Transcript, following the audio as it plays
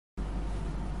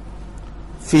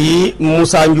fii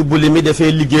Moussa Njubuli mi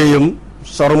dafay liggéeyam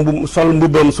sol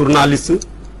mbubbam journaliste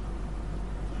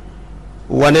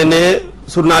wane ne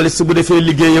journaliste bu defee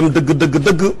liggéeyam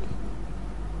dëgg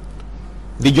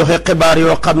di joxe xibaar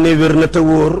yoo xam ne wér na te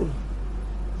wóor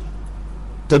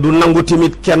te du nangu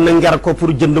timit kenn nger ko pour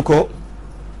jënd ko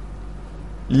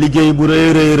liggéey bu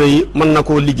rëy mën na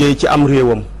koo liggéey ci am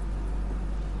réewam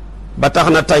ba tax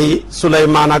na tey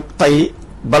Suleymaan ak tey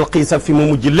Balqiisa fi mu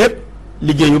mujj lépp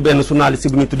liggéeyu benn journaliste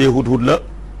bu ñu tuddee Hudhud la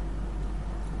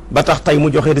ba tax tey mu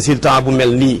joxe résultat bu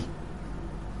mel nii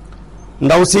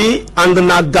ndaw si ànd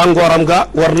naa gàngooram ga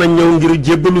war na ñëw ngir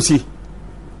jébbalu si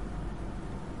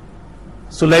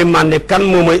Suleymaan ne kan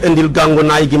moo may indil gàngu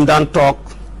naay gi mu daan toog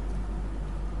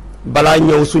balaa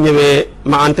ñëw su ñëwee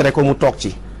ma entré ko mu toog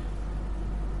ci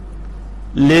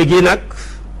léegi nag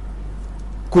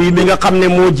kuy bi nga xam ne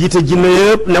moo jiite jinne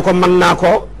yëpp ne ko mën naa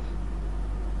ko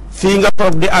fii nga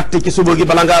toog di àtte ci suba gi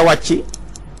bala ngaa wàcc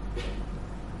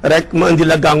rek ma indi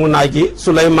la gàngu naay gi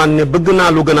Suleymaan ne bëgg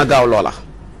naa lu gën a gaaw loola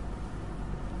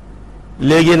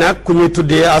léegi nag ku ñuy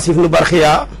tuddee Asif nu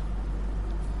Barxiya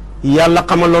yàlla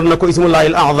xamaloon na ko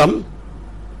ismullaahil azam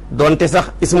doonte sax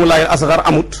ismullaahil asgar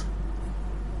amut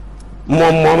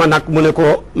mooma nag mu ne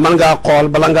ko mën ngaa xool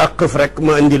bala ngaa xëf rek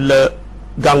ma indil la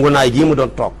gàngu naay gii mu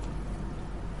doon toog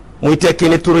muy tekki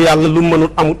ne turu yàlla lu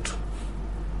mënut amut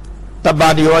te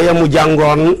baat yooya mu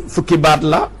jàngoon fukki baat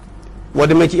la boo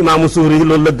demee ci imaamu Suuri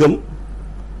loolu la gëm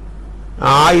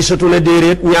Aysatu ne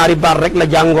déedéet ñaari baat rek la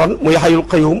jàngoon muy xayul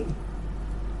xëyum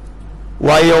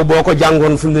waaye yow boo ko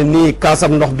jàngoon fi mu ne nii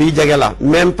kaasam ndox bi jege la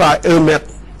même pas 1 mètre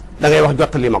da ngay wax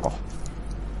jottali ma ko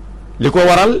li ko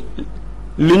waral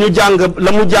li ñu jàng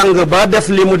la mu jàng ba def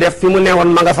li mu def fi mu newoon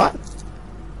ma nga fa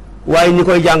waaye ñi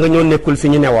koy jàng ñoo nekkul fi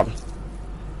ñu newoon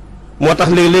moo tax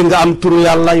léeg-léeg nga am turu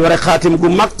yàlla yore xaatim gu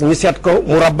mag ñu seet ko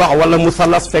mu rabbax wala mu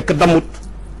salas fekk damut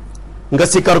nga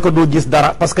sikkar ko doo gis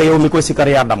dara parce que yow mi koy sikkar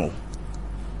yaa damm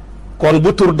kon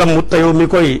bu tur dammut te yow mi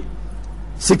koy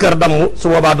sikkar damm su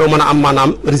boobaa doo mën a am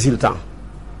maanaam résultat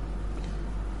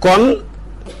kon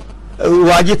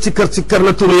waa ji sikkar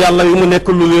na turu yàlla wi mu nekk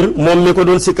lu wér moom mi ko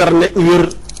doon sikkar ne wér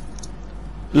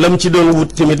lam ci doon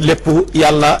wut tamit lépp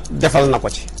yàlla defal na ko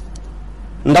ci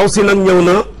ndaw si nag ñëw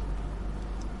na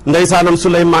ndeysaanam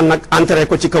Suleymaan nag entré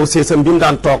ko ci kaw séesam bi mu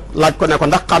daan toog laaj ko ne ko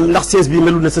ndax sées bi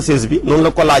melul ne sa sées bi noonu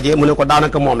la ko laajee mu ne ko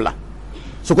daanaka moom la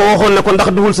su ko waxoon ne ko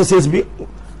ndax duwul sa sées bi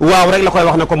waaw rek la koy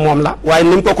wax ne ko moom la waaye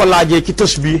ni mu ko laajee ci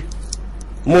tësh bi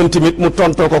moom tamit mu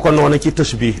tontoo ko noonu ci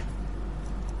tësh bi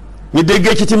ñu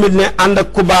déggee ci tamit ne ànd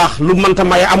ak ku baax lu mënta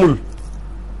maye amul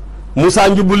Moussa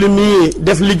Njubuli mii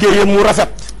def liggéeyam mu rafet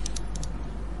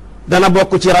dana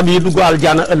bokk ci rab yi dugg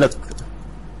aljana ëllëg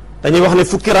dañuy wax ne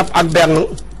fukki rab ak benn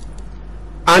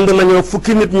ànd nañoo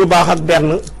fukki nit ñu baax ak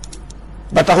benn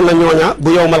ba tax na ñooña bu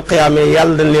yowmal qiyaamee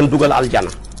yàlla dañ leen dugal aljana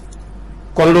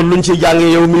kon loolu luñ ciy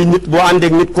jàngee yow mii nit boo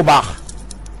àndeek nit ku baax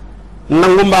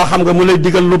nangu mbaa xam nga mu lay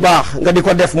digal lu baax nga di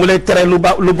ko def mu lay tere lu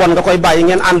bon nga koy bàyyi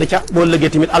ngeen ànd ca boo lëggee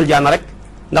tamit aljana rek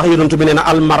ndax yonent bi nee na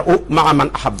almaru maa man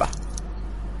ahabba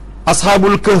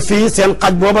ashaabul kahfi seen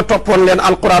xaj booba toppoon leen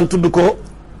alquran tudd ko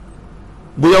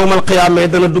bu yowmal qiyaamee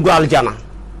dana dugg aljana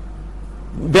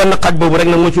benn xaj boobu rek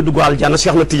nag moo ci dugg aljana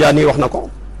Cheikh na Tidiane wax na ko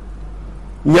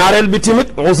ñaareel bi tamit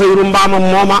Usayru mbaamam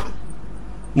mooma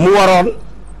mu waroon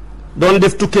doon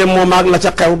def tukkee moom ak la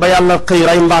ca xew ba yàlla xëy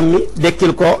rey mbaam mi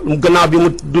dekkil ko gannaaw bi mu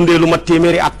dundee lu mat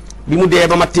téeméeri at bi mu dee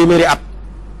ba mat téeméeri at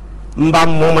mbaam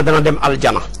mooma dana dem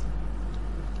aljana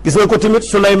gis nga ko tamit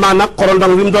Suleymaan nag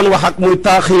xorondong bi mu doon wax ak muy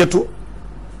taaxiyatu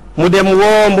mu dem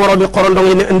woo mboro bi xorondong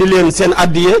yi ne indi leen seen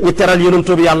addiye ñu teral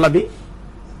yonentu bi yàlla bi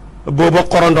booba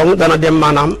xorondong dana dem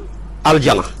maanaam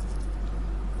aljana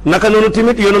naka noonu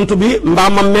tamit yonentu bi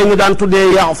mbaamam mee ñu daan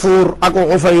tuddee Yaafuur ak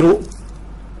Ufayru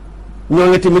ñoo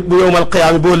ngi tamit bu yowmal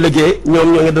qiyaama boo lëgee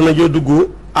ñoom ñoo ngi dana joo dugg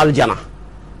aljana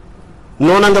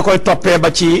noona nga koy toppee ba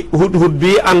ci Hudhud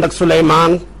bi ànd ak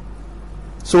Suleymaan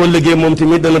soo lëgee moom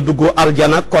tamit dana dugg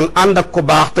aljana kon ànd ak ku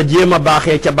baax te jéem a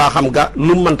baaxee ca baaxam ga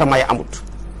lu mu mënta may amut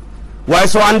waaye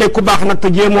soo àndee ku baax nag te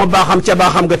jéemoo baaxam ca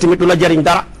baaxam ga tamit du la jariñ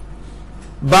dara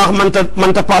baax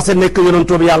mënta passé nekk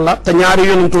yonentoo bi yàlla te ñaari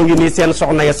yonentoo ngi nii seen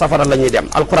soxna ya safara la ñuy dem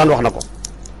alquran wax na ko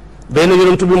benn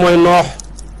yonentu bi mooy Noox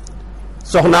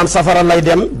soxnaan safara lay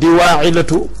dem di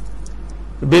Waailatu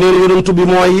beneen yonentu bi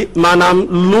mooy maanaam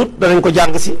Luut danañ ko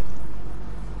jàng si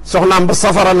soxnaam ba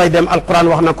safara lay dem alquran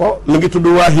wax na ko mi ngi tudd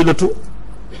Waahilatu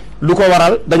lu ko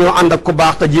waral dañoo ànd ak ku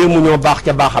baax te jéemuñoo baax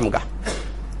ca baaxam ga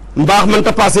mbaax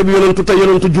mënta passé bi yonentu te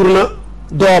yonentu jur na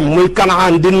doom muy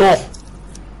Kanaan di Noox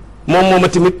mooma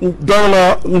tamit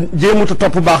dooloo jéemuta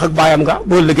topp baax ak baayam nga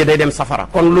boo liggéey day dem safara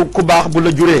kon lu ku baax bu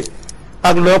la juree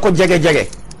ak loo ko jege-jege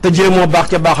te jéemoo baax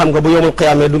ca baaxam nga bu yowmul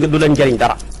qiyaamee du leen njëriñ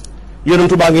dara.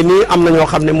 yonentu baa ngi nii am na ñoo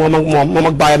xam ne moom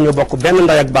ak baayam ñoo bokk benn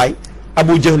nday ak baay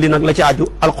Abu Jahli nag la ci aju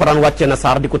alquran wàcce na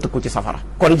saar di ko tëkku ci safara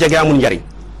kon jege amul njëriñ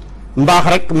mbaax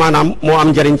rek maanaam moo am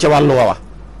njëriñ ca wàllu woowa.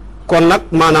 kon nag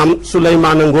maanaam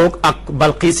Suleymaan a ngoog ak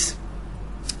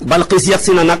Balqiis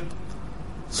yegsi na nag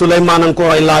Suleymaan a nga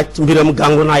koy laaj mbiram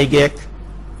gàngu naay geek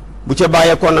bu ca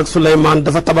bàyyeekoon nag Suleymaan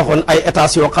dafa tabaxoon ay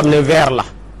étages yoo xam ne verre la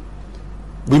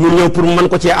bu mu ñëw pour mën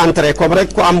ko cee entrer comme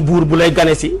rek ku am buur bu lay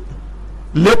gane si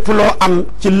lépp loo am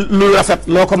ci lu rafet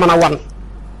loo ko mën a wan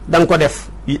da nga ko def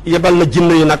yebal na jinn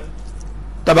yi nag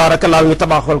tabaarakallaa ñu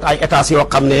tabaxal ko ay étages yoo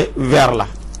xam ne verre la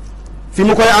fi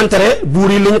mu koy entrer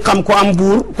buur yi li ñu xam ku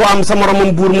am sa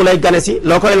moromam buur mu lay gane si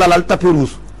loo koy lalal tapis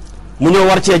rouge mu ñëw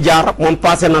war cee jaar moom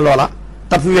passé na loola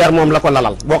tapis vert moom la ko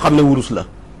lalal boo xam ne wurus la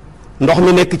ndox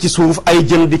mi nekk ci suuf ay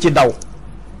jën di ci daw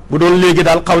bu doon léegi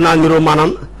daal xaw naa niroo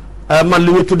maanaam man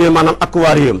li ñu tuddee maanaam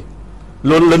aquarium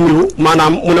loolu la niru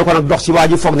maanaam mu ne ko nag dox si waa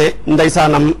ji foog ne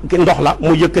ndeysaanam ndox la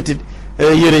mu yëkkati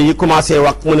yére yi commencé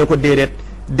wax mu ne ko déedéet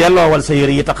delloowal sa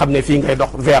yére yi te xam ne fii ngay dox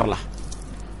vert la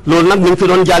loolu nag ñu ngi fi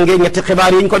doon jàngee ñetti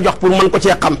xibaar yi ñu ko jox pour mën ko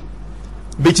cee xam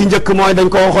bi ci njëkk mooy dañ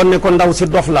ko waxoon ne ko ndaw si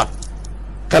dof la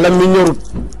xelam mi ñorut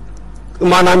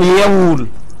maanaam yeewuwul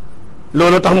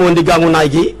loolu tax mu indi gàngu naay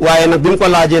gi waaye nag bi mu ko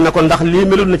laajee ne ko ndax lii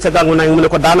melul na sa gàngu naay mu ne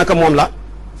ko daanaka moom la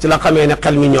ci la xamee ne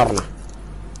xel mi ñor na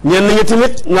ñenn ñi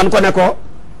tamit nan ko ne ko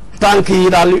tànk yi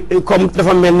daal comme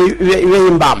dafa mel ni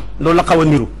weyi mbaam loolu la xaw a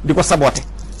niru di ko saboote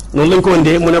noonu lañ ko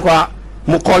indee mu ne ko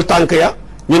mu xool tànk ya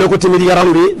ñu ne ko tamit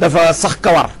yaram bi dafa sax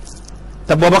kawar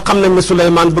te booba xam nañ ne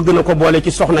Suleymaan bëgg na ko boole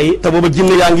ci soxna yi te booba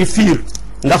jinne yaa ngi fiir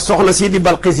ndax soxna sii di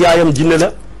Balqiis yaayam jinne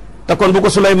la te kon bu ko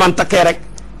Suleymaan takkee rek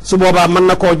su boobaa mën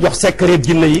na koo jox secret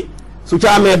jinne yi su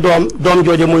ca amee doom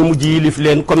jooje mooy mujj yilif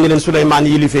leen comme ni leen Suleymaan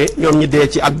yilifee ñoom ñi dee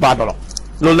ci ak baadolo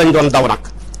loolu lañ doon daw nag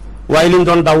waaye liñ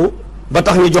doon daw ba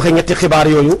tax ñu joxe ñetti xibaar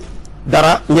yooyu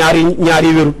dara ñaari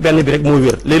wéru benn bi rek moo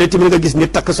wér léeg-léeg tamit nga gis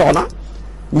nit takk soxna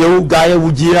ñëw gaaya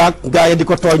wu jiyaak gaaya di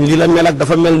ko tooñ li la mel ak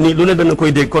dafa mel ni lu ne dana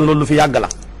koy dégg kon loolu lu fi yàgg la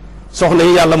soxna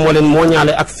yi yàlla moo leen moo ñaale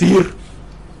ak fiir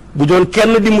bu doon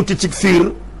kenn di mucc ci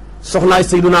fiir soxnaay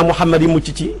Seydunaa Muhammad yi mucc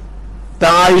ci te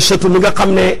Aysatu mi nga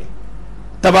xam ne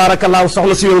tabaarakallaahu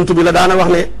soxna si yonantu bi la daana wax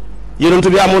ne yonantu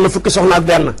bi amoon na fukki soxna ak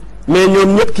benn mais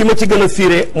ñoom ñëpp ki ma ci gën a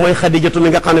fiire mooy Xadijatu mi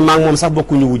nga xam ne maa ngi moom sax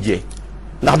bokkuñu wujjee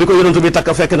ndax bi ko yonantu bi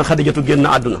takk fekk na Xadijatu génn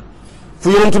àdduna fu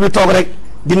yonantu bi toog rek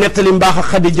di nettali mbaax ak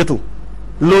Xadijatu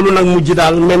loolu nag mujj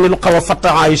daal mel ni lu xaw a fatta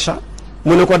Aïcha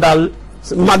mu ne ko daal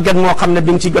màgget moo xam ne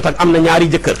bi nga ci jot ak am na ñaari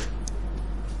jëkkër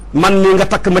man mii nga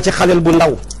takk ma ci xaleel bu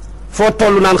ndaw foo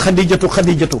toll naan Xadijatu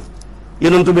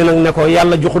yonentu bi nag ne ko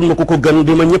yàlla joxul ma ko gën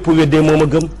bi ma ñëpp weddee moo ma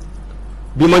gëm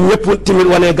bi ma ñëpp timit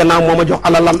wanee gannaaw moo ma jox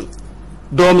alalam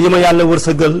doom yi ma yàlla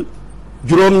wërsëgal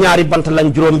juróom-ñaari bant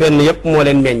lañ juróom-benn yëpp moo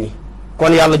leen meññi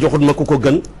kon yàlla joxul ma ko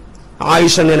gën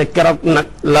Aïcha nee na keroog nag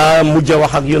laa mujj a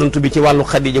wax ak yonentu bi ci wàllu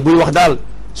Xadija buy wax daal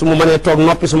su ma mënee toog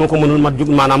noppi su ma ko mënul ma jug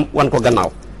maanaam wan ko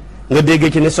gannaaw nga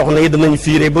déggee ci ne soxna yi danañ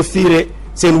fiire ba fiire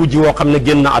seen wujji woo xam ne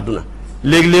génn na àdduna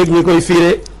léegi-léegi ñu koy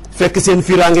fiire fekk seen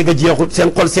fiiraange ga jeexut seen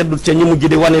xol seddut ca ñu mujj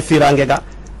di wane fiiraange ga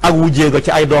ak wujjee ga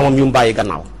ci ay doomam yu mu bàyyi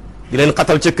gannaaw di leen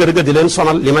xatal ca kër ga di leen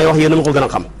sonal li may wax yéen a ma ko gën a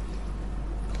xam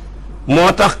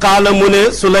moo tax xaala mu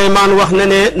ne Suleymaan wax ne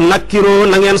ne nakkiroo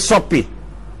na ngeen soppi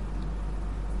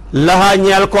lahaa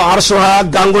ñeel ko arsuha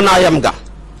gàngu naayam ga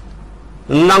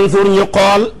nanfur ñu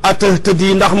xool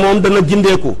atahtadi ndax moom dana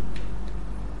gindeeku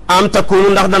am takunu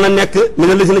ndax dana nekk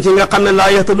mina lisina ci nga xam ne laa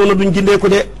yahtaduuna duñ gindeeku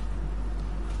de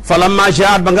falamma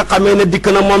jaat ba nga xamee ne dikk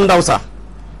na moom ndaw sax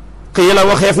xii la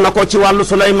waxeef na ko ci wàllu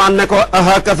Suleymaan ne ko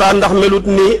ahakasa ndax melut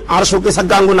ni arshu gi sa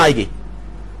gàngunaay gi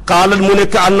xaalat mu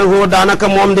nekk annahu daanaka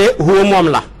moom de huwa moom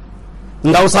la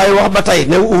ndaw saay wax ba tey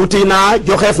ne uuti naa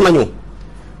joxeef nañu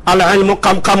al ilmu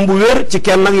xam-xam bu wér ci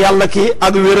kenn ak yàlla ki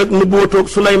ak wér ak nubuwatoog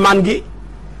Suleymaan gi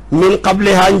min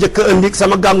qabliha njëkk a indi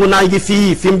sama gàngunaay gi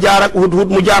fii fi mu jaar ak hut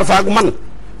mu jaar fa ak man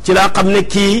ci laa xam ne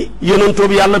kii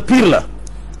yonentoob yàlla piir la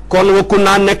kon wakku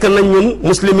naa nekk nañ ñun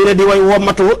muslimina di way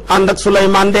wommatu ànd ak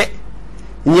Suleymaan de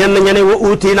ñenn ñene wa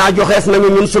uuti naa joxeef nañu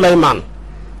ñun Suleymaan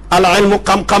al ilmu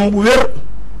xam-xam bu wér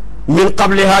min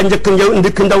qabliha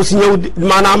njëkk ndaw si ñëw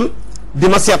maanaam di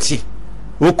ma seet si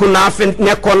wakku naa fi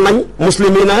nekkoon nañ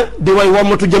muslimina di way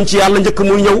wommatu jëm ci yàlla njëkk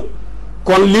muy ñëw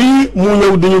kon lii mu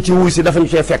ñëw diñu ci wuy si dafa ñu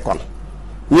cee fekkoon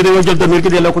ñu dañoo jël damir gi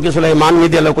delloo ko ci Suleymaan ñu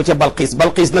delloo ko ca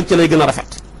Balqiis nag ci lay gën a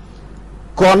rafet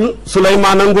kon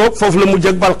Suleymaan a ngoog foofu la mujj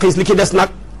ak Balqiis li ci des nag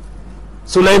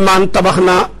Suleymaan tabax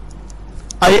na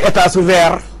ay étages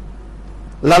verre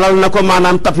lalal na ko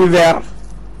maanaam tapis verre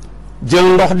jël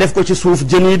ndox def ko ci suuf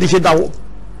jën yi di ci daw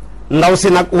ndaw si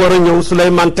nag war a ñëw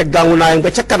Suleymaan teg gàngu naay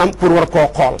nga ca kanam pour war koo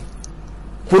xool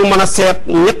pour mën a seet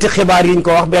ñetti xibaar yi ñu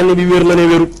ko wax benn bi wér na ne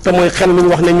wérut te mooy xel mi ñu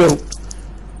wax ne ñorut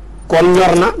kon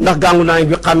ñor na ndax gàngu naay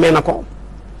bi xàmmee na ko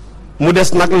mu des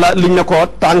nag la liñ ne ko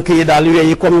tànk yi daal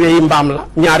weyi comme weyi mbaam la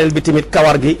ñaareel bi tamit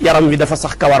kawar gi yaram wi dafa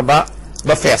sax kawar ba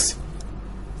fees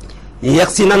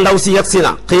yegsi na ndaw si yegsi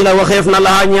na xii la waxeef na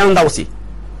laa ñeel ndaw si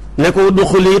ne ko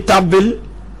duxuli tàbbil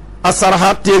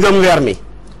asarha téegam weer mi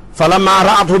fala maa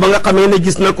raatu ba nga xamee ne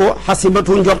gis na ko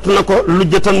xasibatu njort na ko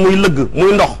lujjatan muy lëgg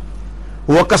muy ndox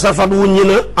wa kasafat wuññi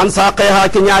na an saaqeehaa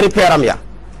ci ñaari peeram ya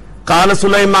qaala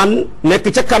Suleymaan nekk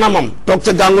ca kanamam toog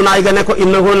ca gàngunaay ga ne ko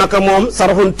innahu naka moom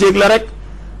sarxun téeg la rek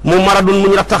mu maradun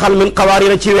muñ rattaxal min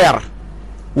xawaarira ci weer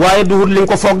waaye duhut li nga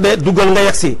ko foog de dugal nga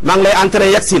yegsi maa ngi lay entré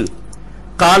yegsil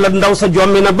qaala ndaw sa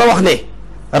jommi na ba wax ne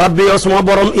rabbi yow sama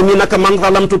borom inni naka man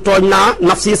zalamtu tooñ naa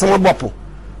nafsi sama bopp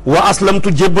wa aslamtu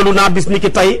jébbalu naa bis ni ki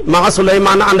tey maa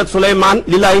Suleymaan ànd ak Suleymaan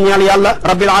lillaahi ñeel yàlla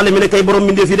rabbil aalamiin kay borom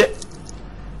mbindee fi de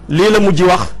lii la mujj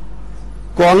wax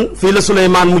kon fii la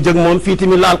Suleymaan mujj ak moom fii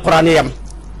tamit la alquran yam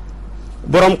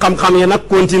borom xam-xam yi nag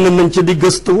continué nañ ci di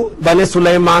gëstu ba ne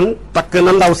Suleymaan takk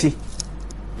na ndaw si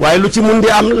waaye lu ci mun di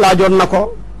am laajoon na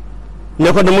ko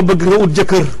ne ko dama bëgg nga ut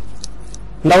jëkkër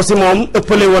ndaw si moom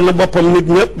ëppale woon na boppam nit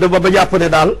ñëpp da ba jàpp ne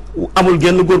daal amul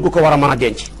genn góor gu ko war a mën a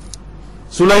denc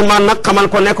Suleymaan nag xamal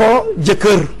ko ne ko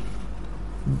jëkkër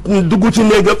dugg ci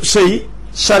néegab sëy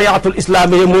chariatul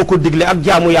islaamiya moo ko digle ak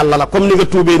jaamu yàlla la comme ni nga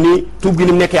tuubee nii tuub gi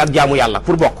ni mu nekkee ak jaamu yàlla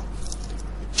pour bokk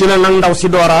ci la nag ndaw si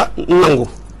doora nangu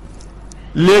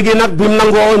léegi nag bi mu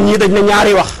nangoo ñii dañ ne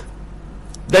ñaari wax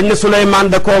dañ ne Suleymaan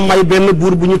da koo may benn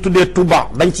buur bu ñu tuddee Tuba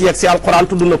dañ ci yegg si alquran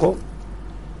tudd na ko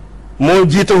moo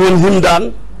jiite woon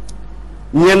Himdaan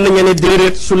ñenn ñene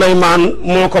déedéet Suleymaan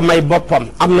moo ko may boppam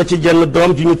am na ci jenn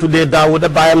doom ju ñu tuddee Daawuda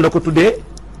baayam la ko tuddee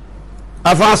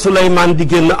avant Suleymaan di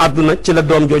génn àdduna ci la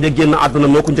doom jooje génn àdduna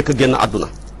moo ko njëkk a génn àdduna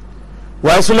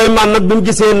waaye Suleymaan nag bi mu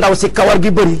gisee ndaw si kawar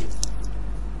gi bëri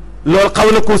loolu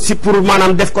xaw na ko si pour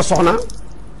maanaam def ko soxna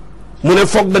mu ne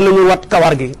foog danañu wat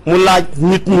kawar gi mu laaj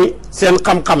nit ñi seen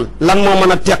xam-xam lan moo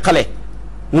mën a teqale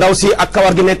ndaw si ak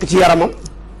kawar gi nekk ci yaramam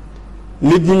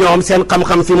nit ñi ñoom seen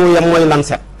xam-xam fi mu yem mooy lan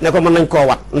set ne ko mën nañ koo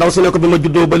wat ndaw si ne ko bi ma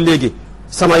juddoo ba léegi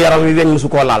sama yaram wi weñ musu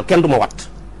koo laal kenn du ma wat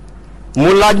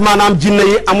mu laaj maanaam jinne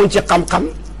yi amuñ ci xam-xam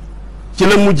ci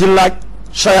la mujj laaj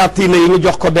shayaatiina yi ñu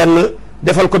jox ko benn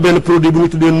defal ko benn produit bu ñu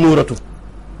tuddee nuuratu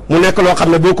mu nekk loo xam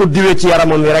ne boo ko diwee ci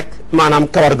yaramam wi rek maanaam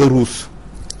kawar ga ruus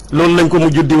loolu lañ ko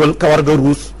mujj diwal kawar ga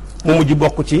ruus mu mujj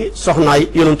bokk ci soxnaay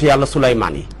yonentu yàlla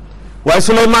Suleymaan yi waaye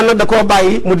Suleymaan nag da koo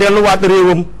bàyyi mu delluwaat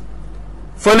réewam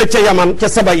fële ca Yaman ca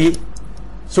Saba yi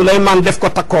Suleymaan def ko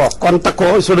takkoo kon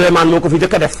takkoo Suleymaan moo ko fi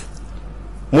jëkk a def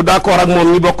mu d'accord ak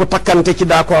moom ñi bokk takkante ci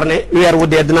d'accord ne weer wu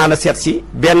dee dinaa la seet si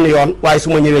benn yoon waaye su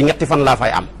ma ñëwee ñetti fan laa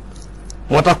fay am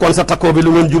moo tax kon sa takkoo bi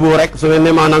lu ngeen juboo rek su ngeen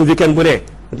ne maanaam weekend bu dee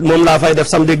moom laa fay def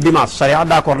samedi ak dimanche charia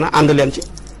d'accord na ànd leen ci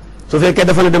su fekkee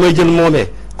dafa ne damay jël moomee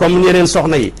comme ñeneen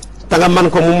soxna yi te nga man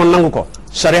ko mu mën nangu ko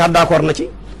charia d'accord na ci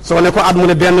soo ne ko at mu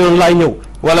ne benn yoon laay ñëw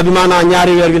wala bi maanaam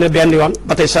ñaari weer yu ne benn yoon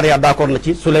ba tey charia d'accord na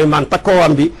ci Suleymaan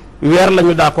takkoowam bi weer la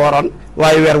ñu d'accordoon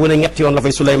waaye weer wu ne ñetti yoon la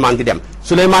fay Suleymaan di dem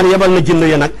Suleymaan yebal na jinn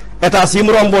ya nag étage yi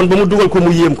mu romboon ba mu dugal ko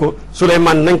mu yéem ko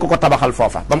Suleymaan nañ ko tabaxal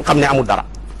foofa ba mu xam ne amul dara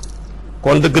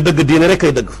kon dëgg-dëgg diine rek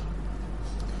kay dëgg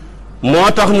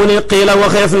moo tax mu ne xiila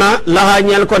waxeef na laxaa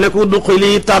ñeel ko ne ku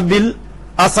duxili tàbbil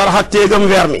asarxa téegam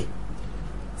weer mi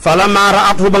fala maa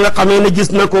raatu ba nga xamee ne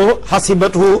gis na ko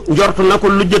xasibatu njortu na ko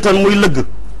lujjatan muy lëgg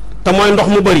te mooy ndox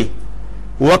mu bëri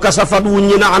wa kasafat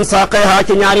wuññi na an saaqeehaa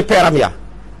ci ñaari peeram ya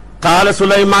qaala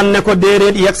Suleymaan ne ko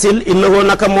déedéet yegsil innahu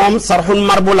naka moom sarxun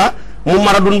marbu la mu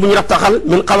maradun bu ñu rattaxal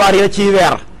min xawaarira ci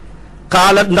weer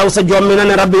qaala ndaw sa jommi na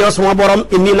ne rabbi yow sama borom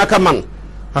inni naka man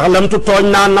xalamtu tooñ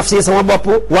naa nafsi sama bopp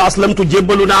wa aslamtu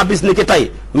jébbalu naa bis ni ki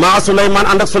tey maa Suleymaan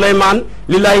ànd ak Suleymaan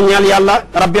lillaahi ñeel yàlla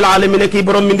rabbil aalamiin kii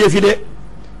borom mi ndéefi de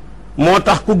moo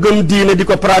tax ku gëm diine di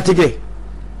ko pratiquer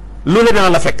lu ne dina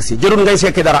la fekk si jërul ngay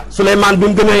sekki dara Suleymaan bi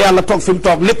mu gëmee yàlla toog fi mu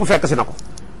toog lépp fekk si na ko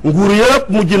nguur yëpp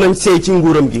mujj nañ seey ci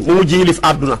nguuram gi mu mujj yilif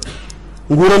àdduna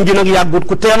nguuram gi nag yàggut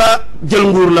ku teel a jël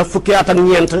nguur la fukki at ak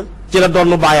ñeent ci la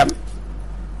doon baayam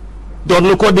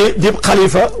doon ko di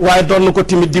xalifa waaye doon ko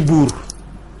timit di buur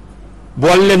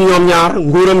boole leen ñoom ñaar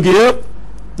nguuram gi yëpp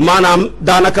maanaam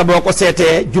daanaka boo ko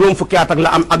seetee juróom fukki at ak la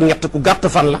am ak ñett ku gàtt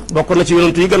fan la bokk na ci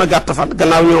yonent yi gën a gàtt fan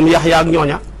gannaaw ñoom Yaxya ak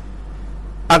ñooña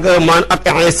ak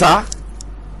Isa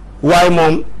waaye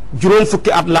moom juróom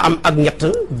fukki at la am ak ñett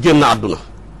génn àdduna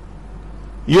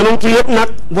yonent yëpp nag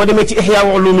boo demee ci Ihya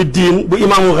Ulumuddin bu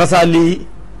imaamu Ghazali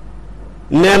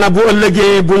nee na bu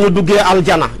ëllëgee bu ñu duggee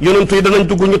aljana yonent yi danañ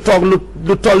dugg ñu toog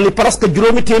lu toll ni presque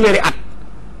juróomi téeméeri at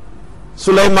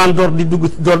Suleymaan door di dugg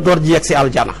door ji yegg si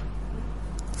aljana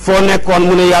foo nekkoon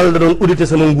mu ne yàlla da doon audité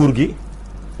sama nguur gi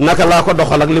naka laa ko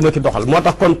doxal ak li ma ci doxal moo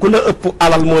tax kon ku la ëpp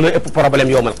alal moo la ëpp problème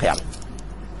yowmal qiyaam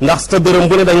ndax sa dërëm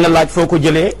bu ne dañ la laaj foo ko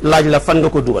jëlee laaj la fan nga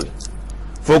ko dugal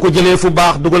foo ko jëlee fu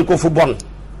baax dugal ko fu bon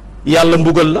yàlla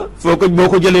mbugal la boo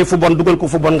ko jëlee fu bon dugal ko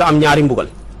fu bon nga am ñaari mbugal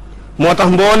moo tax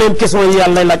mbooleem question yi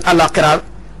yàlla laaj àllaaxira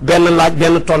benn laaj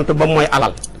benn tontu ba mooy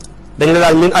alal dañ la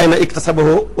laaj min ayna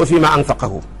iktasabahu wa fii ma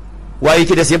anfaqahu waaye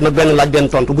ci des yëpp nag benn laaj benn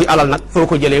tontu buy alal nag foo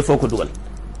ko jëlee foo ko dugal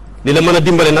li la mën a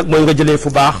dimbale nag mooy nga jëlee fu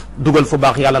baax dugal fu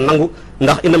baax yàlla nangu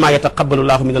ndax innamaa yataqabbalu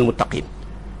llaahu minal muttaqiin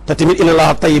te tamit inna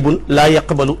llaaha tayyibun laa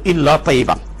yaqbalu illa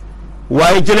tayyiban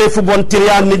waaye jëlee fu bon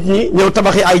tiriyaan nit ñi ñëw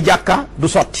tabaxi ay jàkka du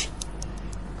sotti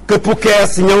këppu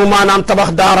kees ñëw maanaam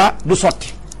tabax daara du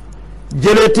sotti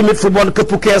jëlee tamit fu bon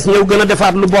këppu kees ñëw gën a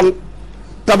defaat lu bon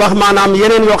tabax maanaam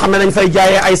yeneen yoo xam ne dañ fay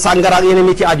jaayee ay sàngara ak yeneen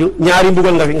yi ci aju ñaari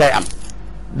mbugal nga fi ngay am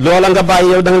loola nga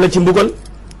bàyyi yow da nga la ci mbugal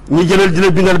ñu jëlal di la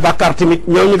bindal bàkkaar tamit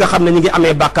ñoo ñi nga xam ne ñu ngi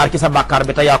amee bàkkaar ci sa bàkkaar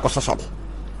bi te yaa ko sosoon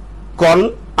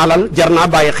kon alal jar naa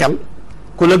bàyyi xel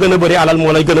ku la gën a bëri alal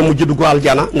moo lay gën a mujj dugg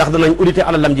aljana ndax danañ audité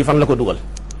alalam ji fan la ko dugal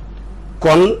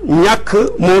kon ñàkk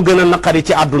moo gën a naqari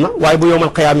ci àdduna waaye bu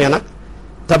yowmal xiyaamee nag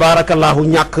tabaarakallaahu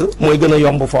ñàkk mooy gën a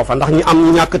yomb foofa ndax ñi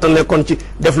am ñàkk te nekkoon ci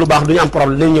def lu baax du ñu am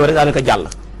problème dañu ñëw rek daanaka jàll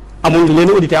amuñu leen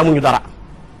audité amuñu dara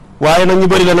waaye nag ñu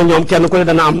bëri la na ñoom kenn ku ne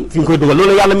dana am fi ñu koy dugal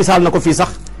loolu yàlla misaal na ko fii sax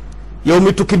yow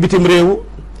mi tukki bitim réew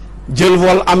jël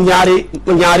vol am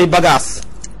ñaari bagage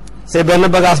c'est benn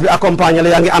bagage bi accompagné la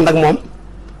yaa ngi ànd ak moom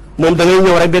da ngay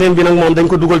ñëw rek beneen bi nag moom dañ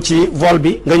ko dugal ci vol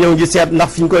bi nga ñëw ngi seet ndax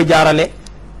fi ñu koy jaarale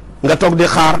nga toog di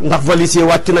xaar ndax valise yi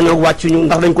wàcc nañoo wàccuñu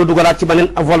ndax dañ ko dugalaat ci beneen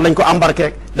vol lañ ko embarqué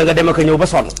rek da nga dem ak ñëw ba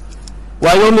sonn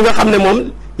waaye yow mi nga xam ne moom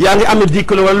yaa ngi amee 10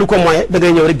 kilos wala lu ko moyen da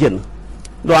ngay ñëw rek génn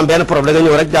doo am benn problème da nga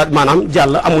ñëw rek maanaam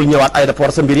jàll amul ñëwaat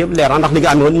aéroport sa mbir yëpp leer na ndax li nga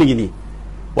amee woon mi ngi nii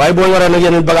waaye boo yoree nag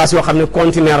yeneen bagage yoo xam ne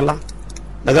conteneur la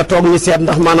da nga toog ñu seet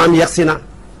ndax maanaam yegsi na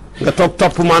nga toog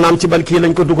topp maanaam ci ban kii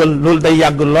lañ ko dugal loolu day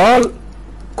yàgg lool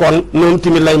kon noonu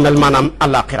tamit lay mel maanaam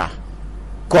àllaaxira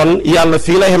kon yàlla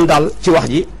fii lay xem daal ci wax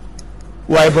ji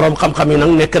waaye boroom xam-xam yi nag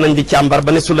nekk nañ di càmbar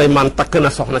ba ne Suleymaan takk na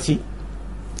soxna si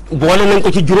boole nañ ko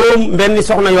ci juróom benni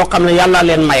soxna yoo xam ne yàlla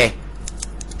leen maye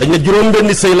dañ ne juróom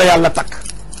benni sëy la yàlla takk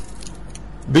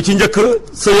bi ci njëkk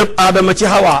sëyëb aadama ci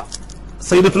Hawa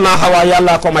sayyidatuna Hawa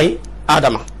yàllaa ko may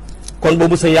aadama kon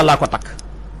boobu sëy yàllaa ko takk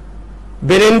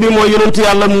beneen bi mooy yonentu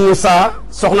yàlla Muusa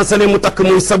soxna sale mu takk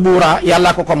muy Sabuura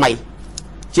yàllaa ko may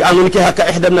ci anun ki hakka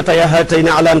ihdabnataya haatayni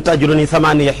ala an ta'jurani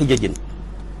thamaniya hijajin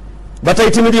ba tey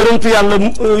tamit yonentu yàlla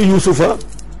Yuusufa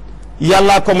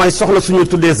yàllaa ko may soxna suñu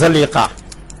tuddee Zaliqa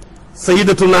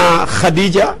sayyidatuna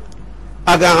Khadija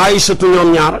ak Aïchatu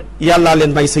ñoom ñaar yàllaa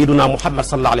leen may sayyiduna Muhammad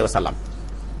sallallahu alayhi wa sallam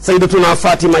sayyidatuna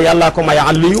Fatima yàllaa ko may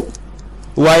Aliyu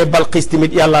waaye Balqis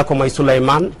tamit yàllaa ko may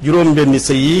Suleymaan juróom benni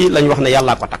sëy yi lañ wax ne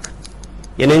yàllaa ko takk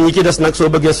yeneen ñi ci des nag soo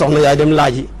bëggee soxna yaay dem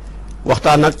laaji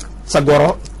waxtaan ak sa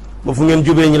goro ba fu ngeen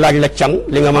jubee ñi laaj la can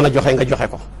li nga mën a joxe nga joxe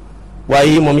ko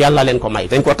waaye moom yàlla leen ko may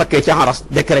dañ ko takkee ci aras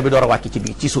décret bi door a wàcc ci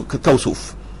biir ci kaw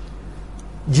suuf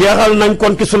jeexal nañ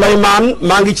kon ki Suleymaan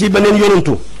maa ngi ci beneen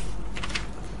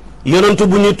yonantu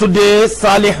bu ñuy tuddee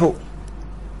Saalihu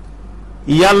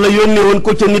yàlla yónni woon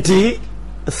ko ca nit yi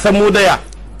Samuuda ya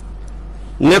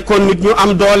nekkoon nit ñu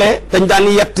am doole dañ daan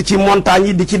yett ci montagne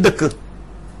yi di ci dëkk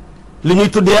li ñuy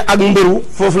tuddee ak mbëru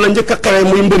foofu la njëkk a xewee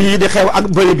muy mbër yi di xew ak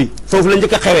bëri bi foofu la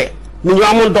njëkk a xewee nit ñu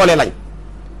amoon doole lañ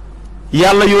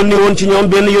yàlla yónni woon ci ñoom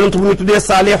benn yonantu bu ñu tuddee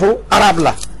Saalihu arab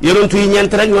la yonantu yi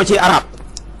ñeent rek ñoo ciy arab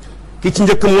ki ci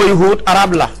njëkk mooy Huud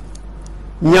arab la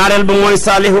ñaareel bi mooy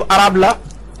Saalihu arab la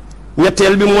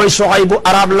ñetteel bi mooy Shuaybu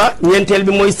arab la ñeenteel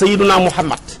bi mooy Sayyiduna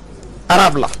Muhammad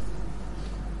arab la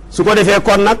su ko defee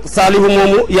kon nag Saalihu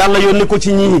moomu yàlla yónni ko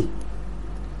ci ñii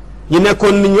ñu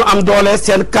nekkoon nit ñu am doole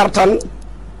seen kartan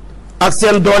ak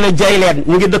seen doole jay leen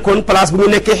ñu ngi dëkkoon place bu ñu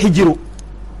nekkee Hijiru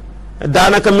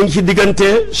daanaka mi ngi ci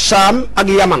diggante Shaam ak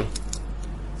Yaman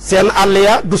seen àll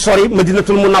ya du sori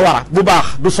Madinatul Munawwara bu baax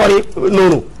du sori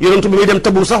noonu yonentu bi muy dem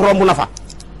Tabuk sax romb na fa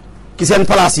ci seen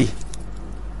place yi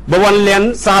ba wan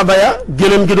leen saaba ya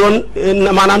gëlëm gi doon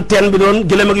maanaam teen bi doon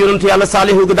gëlëm ak yonentu yàlla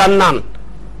Saalihu gi daan naan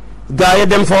gaa yi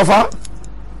dem foofa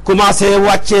commencé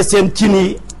wàccee seen cin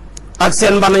yi ak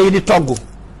seen mbana yi di togg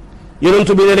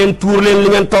yonentu bi ne leen tuur leen li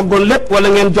ngeen toggoon lépp wala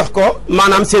ngeen jox ko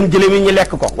maanaam seen gëlëm yi ñu lekk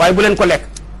ko waaye bu leen ko lekk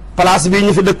place bii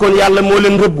ñu fi dëkkoon yàlla moo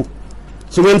leen rëbbu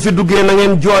su ngeen fi duggee na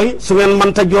ngeen jooy su ngeen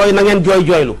mënta jooy na ngeen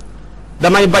jooylu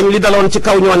damay bañ li daloon ci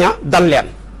kaw ñooña dal leen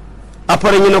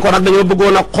après ñu ne ko nag dañoo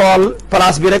bëggoon a xool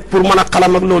place bi rek pour mën a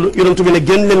xalam ak loolu yonentu bi ne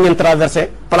génn leen ngeen traversé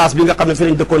place bi nga xam ne fi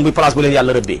lañ dëkkoon buy place bu leen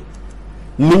yàlla rëbbee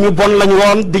nit ñu bon lañ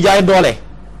woon di jaay doole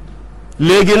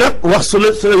léegi nag wax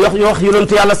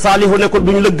yonentu yàlla Saalihu ne ko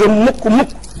duñ la gëm mukk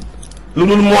lu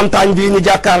dul montagne bii ñu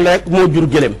jàkkaarle rek moo jur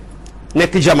gëlëm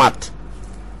nekk jamaat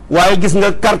waaye gis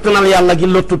nga kartanal yàlla gi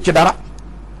lottut ci dara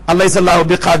alaysa llaahu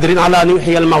bi qaadirin ala an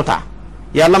yuhyiyal mawta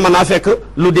yàlla mën naa fekk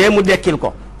lu dee mu dekkil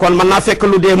ko kon mën naa fekk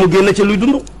lu dee mu génn ci luy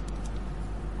dund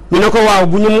ñu ne ko waaw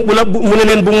mu ne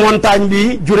leen bu montagne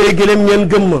bi juree gëléem ngeen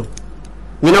gëm ma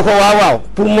ñu ne ko waaw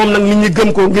pour moom nag nit ñi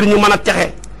gëm ko ngir ñu mën a texe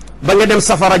ba nga dem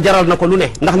safara jaral na ko lu ne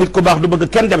ndax nit ku baax du bëgg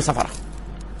kenn dem safara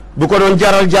bu ko doon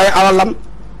jaral jaay alalam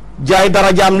jaay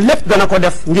darajaam lépp dana ko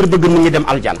def ngir bëgg nit ñi dem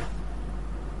aljana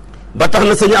ba tax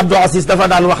na sëñ Abdou Aziz dafa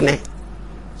daan wax ne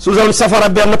su doon safara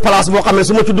benn place boo xam ne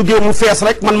su ma ci duggee mu fees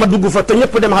rek man ma dugg fa te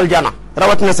ñëpp dem aljana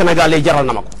rawatina Sénégal lay jaral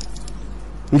na ma ko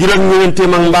ngir ak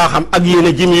ñëwenteem ak mbaaxam ak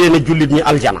yéene jim yéene jullit ñi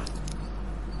aljana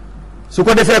su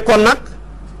ko defee kon nag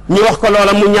ñu wax ko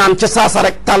loola mu ñaan ca saasa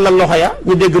rek tàllal loxo ya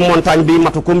ñu dégg montagne bi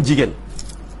matu comme jigéen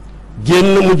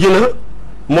génn mu jina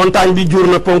montagne bi jur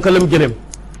na ponkalam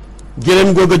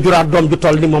gëléem googa juraat doom ju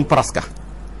toll ni moom presque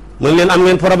mën leen am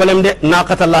ngeen problème de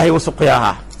naaqatallaahi wa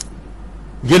suqyaaha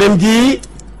gëléem gi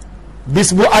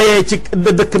bis bu ayee ci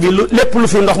dëkk bi lépp lu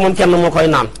fi ndox moom kenn moo koy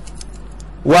naan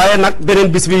waaye nag beneen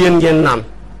bis bi yéen ngeen naan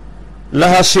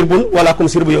laha shirbun walakum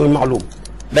shirbu yawmin ma'lum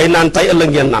day naan tay ëllëg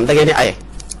ngeen naan da ngeen di aye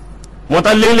moo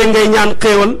tax léeg-léeg ngay ñaan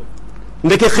xéewal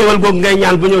ndeke xéewal googu ngay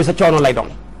ñaan bu ñëw sa coono lay doon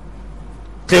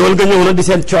xéewal ga ñëw na di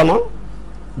seen coono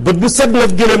bët bu set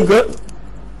nag gëléem ga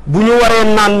bu ñu waree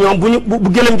naan ñoom bu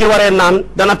gëléem gi waree naan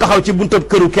dana taxaw ci buntab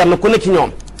këru kenn ku ne ci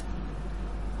ñoom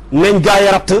nañ gaay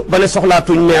ratt ba ne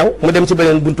soxlaatuñ meew mu dem ci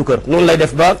beneen buntu kër noonu lay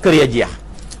def ba kër ya jeex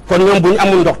kon ñoom bu ñu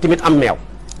amul ndox tamit am meew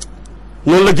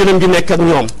noonu la gëléem gi nekk ak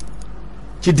ñoom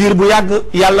ci diir bu yàgg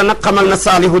yàlla nag xamal na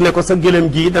saalihu ne ko sa gëléem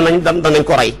gii danañ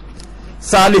ko rey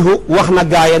saalihu wax na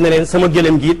gaaya ne leen sama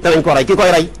gëléem gii danañ ko rey ki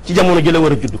koy rey ci jamono ji la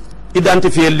war a juddu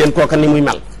identifier leen kooka ni muy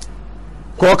mel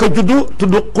kooka juddu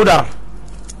tudd xudar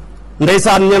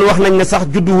ndeysaan ñeen wax nañ ne sax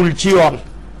judduwul ci yoon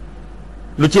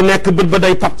lu ci nekk bët ba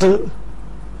day patt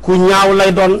ku ñaaw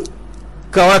lay doon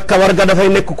kawar ga dafay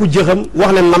nekk ku jëxam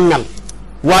wax leen nam mel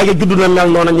waaye juddu na mel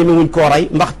noona ñeme wuñ koo rey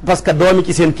ndax parce que doomi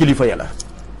ci seen kilifa ya la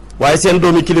waaye seen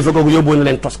doomi kilifa googu yóbbu na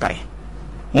leen toskare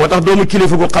moo tax doomi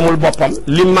kilifa gu xamul boppam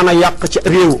li mën a yàq ci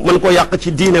réew mën ko yàq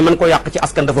ci diine mën ko yàq ci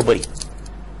askan dafa bëri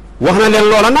wax na leen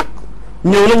loola nag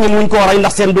ñëw na ñeme wuñ koo rey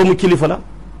ndax seen doomu kilifa la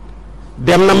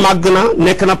dem na màgg na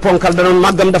nekk na ponkal danoon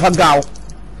màggam dafa gaaw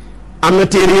am na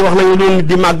téere yi wax nañu lu nit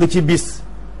di màgg ci bis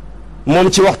moom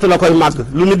ci waxtu la koy màgg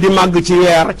lu nit di màgg ci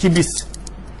weer ci bis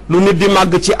lu nit di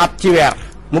màgg ci at ci weer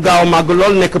mu gaaw a màgg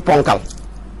lool nekk ponkal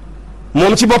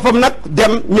moom ci boppam nag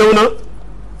dem ñëw na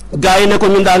gaa yi ne ko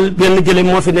ñun daal benn gëléem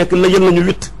moo fi nekk la yën nañu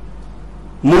witt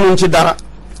mënuñ ci dara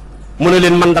mu ne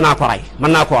leen man danaa ko rey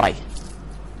mën naa koo rey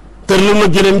tërlu na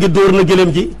gëléem gi dóor na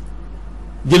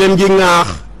gëléem gi ŋaax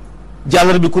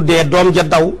jàllar bi ku dee doom ja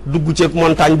daw dugg ci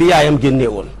montagne bi yaayam génnee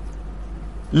woon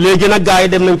léegi nag gaa yi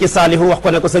dem nañ ci saalihu wax ko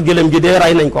ne ko sa gëléem gi dee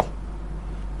rey nañ ko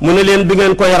mu ne leen bi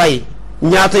ngeen koy rey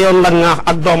ñaata yoon la ŋaax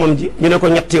ak doomam ji ñu ne ko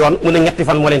ñetti yoon mu ne ñetti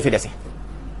fan moo leen fi dese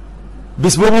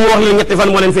bis boobu mu wax leen ñetti fan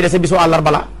moo leen fi dese bisu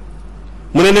àllarba la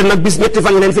mu ne leen nag bis ñetti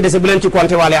fan leen fi dese bu leen ci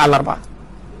compté waale àllarba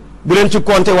bu leen ci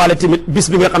compté waale tamit bis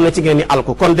bi nga xam ne ci ngeen ni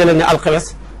alku kon de leen ne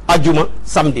alxames ajjuma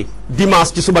samedi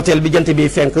dimanche ci suba teel bi jant bi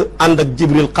fenk ànd ak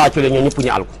jibril xaacule ñoo ñëpp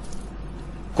ñu alku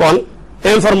kon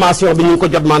information bi ñu ngi ko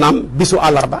jot maanaam bisu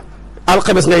àllarba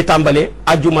alxames ngay tàmbalee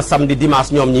ajjuma samedi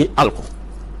dimanche ñoom ñi alku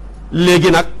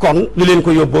léegi nag kon li leen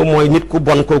ko yóbboo mooy nit ku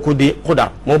bon kooku di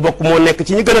xudar moo bokk moo nekk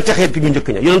ci ñi gën a texeet ki ñu njëkk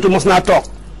ña yonentu mos naa toog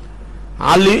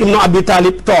Ali ibnu Abi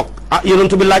Talib toog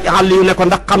yonentu bi laaj Ali yu ne ko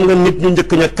ndax xam nga nit ñu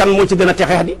njëkk ña kan moo ci gën a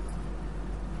texeet di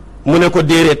mu ne ko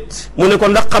déeréet mu ne ko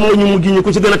ndax xam nga ñu mujj ñu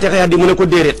ku ci gën a texeet di mu ne ko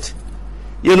déeréet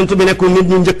yonentu bi ne ko nit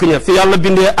ñu njëkk ña fi yàlla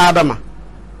bindee aadama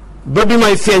ba bi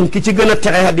may feeñ ki ci gën a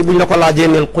texeet di buñ la ko laajee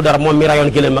neel xudar moom mi rayoon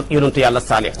gëléem ak yonentu yàlla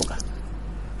saalihu ga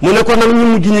mu ne ko nag ñu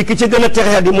mujj ñi ki ci gën a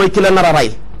texee di mooy ki la nar a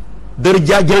rey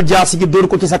jël jaasi gi dóor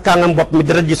ko ci sa kàngam bopp mi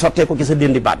deret ji sottee ko ci sa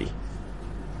déndi baat yi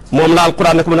moom la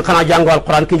alquran ne ko mu ne xanaa jàngoo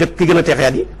alquran ki gën a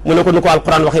texee di mu ne ko nu ko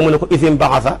alquran waxee mu ne ko isim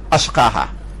baxasa ashqaaha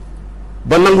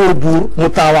ba nangoo buur mu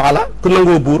taawaxa la ku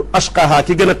nangoo buur ashqaaha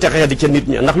ki gën a texee di ca nit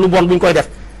ñi ndax lu bon bu ñu koy def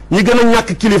ñi gën a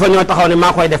ñàkk kilifa ñooy taxaw ne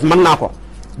maa koy def mën naa ko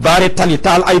baari tali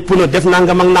taal ay pneu def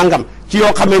nangam ak nangam ci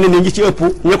yoo xamee ne ni ñi ci ëpp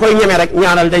ña koy ñemee rek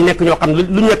ñaanal day nekk ñoo xam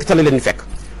lu nekk ca la leen fekk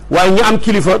waaye ñu am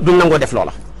kilifa duñ nangoo def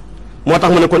loola moo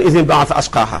tax mu ne kon isin baasa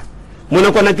ashqaaha mu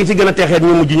ne ko nag ki ci gën a texeet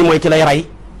ñu mujj ñi mooy ki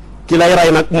lay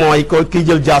rey nag mooy ko kii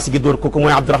jël jaas gi dóor ko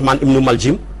mooy Abdurahman ibnu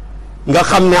Maljim nga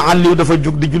xam ne Aliou dafa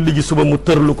jug di julli ji suba mu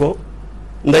tërlu ko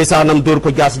ndeysaanam dóor ko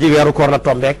jaas ji weeru koor la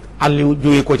tombeek Aliou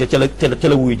jógee ko ca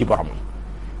la wuyu ji boromam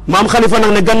maam Xalifa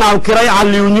nag ne gannaaw ki rey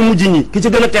Aliou ñu mujj ñi ki ci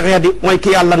gën a texeet di mooy ki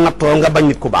yàlla nattoo nga bañ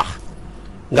nit ku baax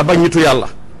nga bañ nitu yàlla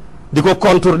di ko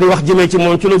contour di wax jëmee ci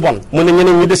moom ci lu bon mu ne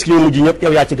ñeneen ñu des ñu mujj ñëpp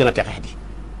yow yaa ci gën a texee di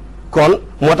kon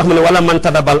moo tax mu ne wala man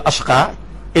tadabal ashqa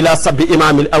ila sabbi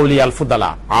imaamil awliya al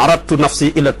fudala aradtu nafsi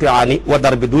ila tiaani wa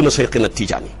darbi duna cheikhina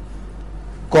tijaani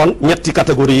kon ñetti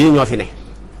catégorie yi ñoo fi ne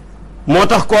moo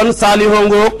tax kon saalihoo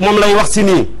ngoog moom lay wax si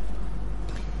nii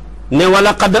ne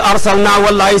wala qad arsalna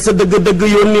wallahi sa dëgg-dëgg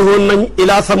yónni woon nañ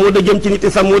ila samuuda jëm ci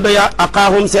niti samuuda ya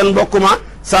aqaahum seen mbokk ma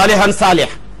saalihan saalih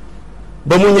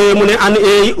ba mu ñëwee mu ne an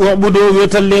eey ubudoo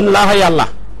wéetal leen laaha yàlla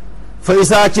fa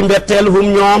isaa ci mbetteel hum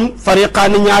ñoom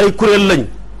fariqaani ñaari kuréel lañ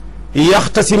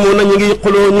yaxtasimuuna ñu ngi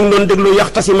xuloo ñu ngi doon déglu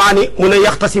yaxtasimaani mu ne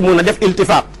yaxtasimuuna def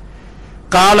iltifaat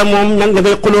qaala moom nag da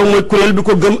ngay xuloo mooy kuréel bi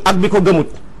ko gëm ak bi ko gëmut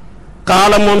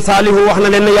qaala moom saalihu wax na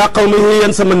leen ne yaa qawmi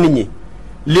yéen sama nit ñi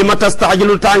li ma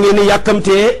tastaajilu taa ngeen ni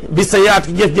yàkkamtee bi sayaat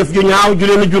jëf-jëf ju ñaaw ju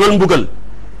leen jural mbugal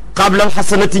qablal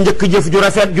xasanati njëkk jëf ju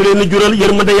rafet ju leen jural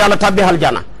yërmande yàlla tàbbi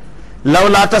aljana law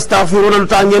laa tastaxfiruuna lu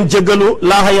taa ngeen jéggalu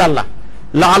laaha yàlla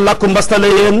laallakum mbastale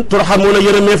yéen turxamuuna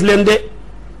yërëmeef leen de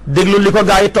déglu li ko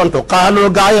gaa yi tontu xaaloo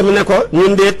gaayam ne ko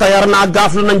ñun de tayar naa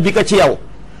gaaflu nañ bi ko ci yow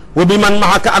wa bi man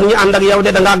maxaka ak ñi ànd ak yow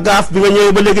de da ngaa gaaf bi nga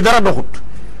ñëwee ba léegi dara doxut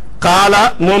xaala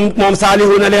moom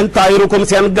saalihu ne leen taayirukum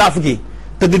seen gaaf gi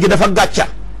tëgg gi dafa gàcca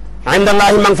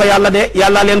indallaahi ma nga fa yàlla de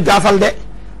yàlla leen gaafal de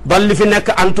bal li fi nekk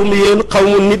antum yéen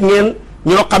xawmu nit ngeen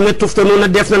ñoo xam ne tuftanuuna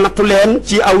def na nattu leen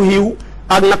ci aw yiw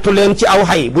ak nattu leen ci aw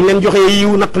xay bu ñu leen joxee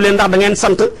yiw nattu leen ndax da ngeen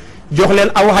sant jox leen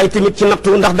aw xay tamit ci nattu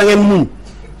ndax da ngeen muñ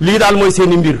lii daal mooy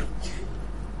seeni mbir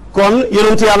kon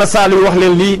yonentu yàlla Saalihu wax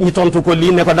leen lii ñu tontu ko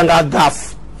lii ne ko da ngaa gaaf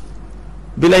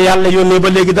bi la yàlla yónnee ba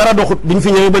léegi dara doxut bi ñu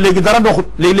fi ñëwee ba léegi dara doxut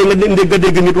léegi-léeg nga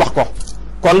dégg nit wax ko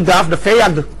kon gaaf dafay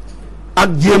yàgg ak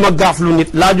jéem a gaaf lu nit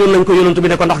laajoon nañ ko yonentu bi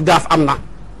ne ko ndax gaaf am na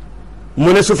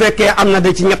mu ne su fekkee am na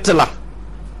de ci ñett la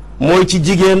mooy ci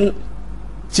jigéen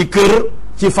ci kër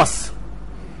ci fas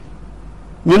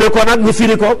ñu ne ko nag ñu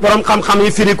firi ko borom xam-xam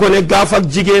yi firi ko ne gaaf ak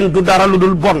jigéen du dara lu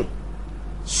dul bon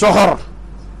soxor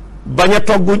bañ a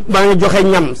togg bañ a joxe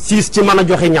ñam siis ci mën a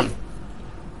joxe ñam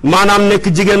maanaam nekk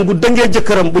jigéen gu dëngee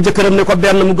jëkkëram bu jëkkëram ne ko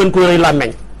benn mu gën ko rëy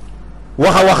làmmeñ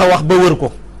wax a wax ba wër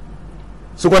ko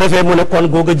su ko defee mu ne kon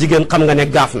googa jigéen xam nga ne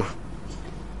gaaf na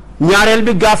ñaareel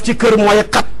bi gaaf ci kër mooy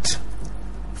xat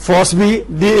foos bi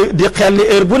di xelli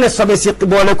heure bu ne sobe si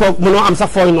boole ko mënoo am sax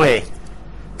fooy noyee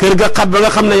kër ga xat ba nga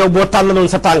xam ne yow boo tàllaloon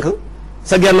sa tànk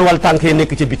sa genn wal tànk yi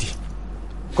nekk ci biti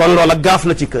kon loola gaaf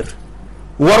la ci kër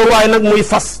waruwaay nag muy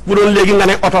fas bu doon léegi nga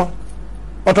ne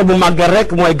oto bu màggal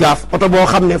rek mooy gaaf oto boo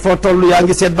xam ne foo toll yaa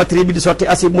ngi seet batterie bi di sotti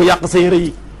acide mu yàq sa yére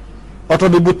yi oto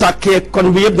bi bu tàkkee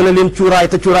kon bi yëpp dana leen cuuraay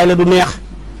te cuuraay la du neex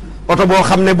oto boo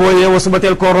xam ne boo yeewoo suba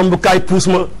teel koo romb kaay puus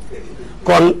ma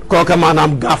kon kooka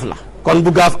maanaam gaaf la kon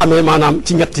bu gaaf amee maanaam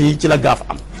ci ñett yi ci la gaaf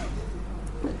am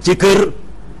ci kër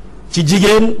ci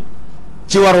jigéen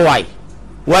ci waruwaay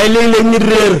waaye léeg-léeg nit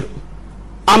réer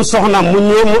am soxna mu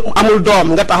amul doom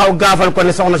nga taxaw gaafal ko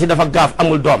ne soxna si dafa gaaf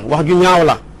amul doom wax ju ñaaw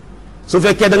la su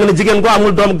fekkee da nga ne jigéen gu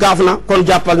amul doom gaaf na kon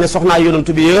jàppal ne soxnaa yonent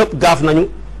bi yëpp gaaf nañu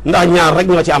ndax ñaar rek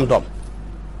ñoo ci am doom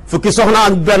fukki soxna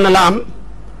ak benn la am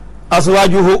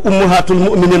aswaajuhu ummahatul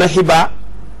muminina xiba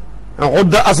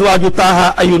udda aswaaju taaha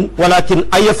ayun walakin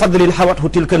aya fadlin xawathu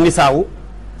tilka nisaawu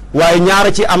waaye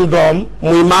ñaara ci am doom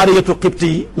muy maariyatu xibti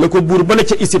yi mais ko buur bala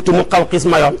ca Égypte mu xaw xis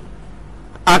mayoon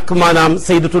ak maanaam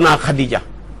sayyidatuna Xadija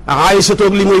Aïcha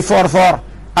toog li muy foor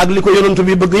ak li ko yonantu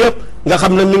bi bëgg yëpp nga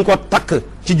xam ne mi ngi ko takk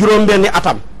ci juróom-benni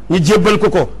atam ñu jébbal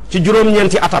ko ci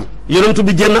juróom-ñeenti atam yonantu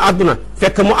bi génn àdduna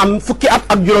fekk mu am fukki at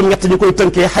ak juróom-ñett ñu koy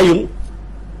tënkee xayun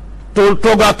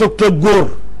toog góor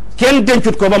kenn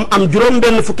dencut ko ba mu am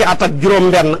juróom-benn fukki at ak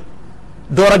juróom-benn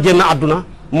door a génn àdduna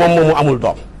moom moomu amul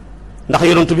doom ndax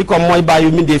yonantu bi comme mooy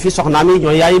bàyyu mindee fi soxnaam yi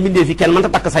ñooy yaayu mindee fi kenn mënta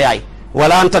takk sa yaay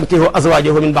wala an tankihu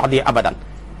azwaajahu min ba'di abadan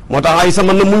moo tax Aysa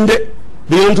mën na muñ de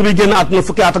bi yonent bi génn àdduna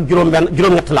fukki at ak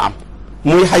juróom-ñett la am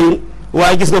muy xayun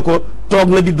waaye gis nga ko toog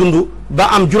na di dund ba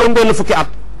am juróom-benn fukki at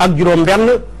ak juróom-benn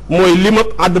mooy limab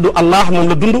àddadu Allah moom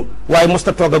la dund waaye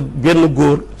mosta toog ak benn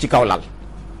góor ci kaw lal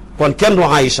kon kenn du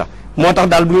Aysa moo tax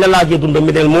daal bu ñu la laajee dund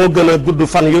mi del moo gën a gudd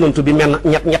fan yonent bi mel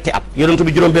na ñetti at yonent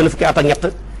bi juróom-benn fukki at ak ñett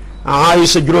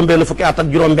Aysa juróom-benn fukki at ak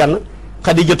juróom-benn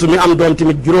Xadijatu mi am doom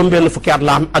tamit juróom-benn fukki at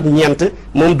la am ak ñeent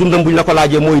moom dundam bu ñu la ko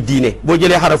laajee mooy diine boo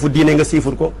jëlee xarafu diine nga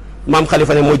siifur ko maam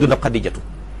Xalifa ne mooy dundab Xadijatu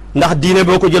ndax diine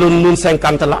boo ko jëloon nun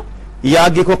 50 la yaa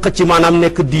gi ko xëcc maanaam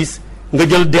nekk 10 nga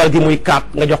jël deel gi muy 4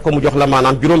 nga jox ko mu jox la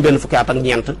maanaam juróom-benn fukki at ak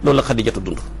ñeent loolu la Xadijatu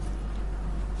dund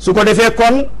su ko defee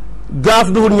kon gaaf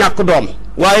duwul ñàkk doom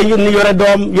waaye ñun ni yore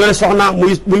doom yore soxna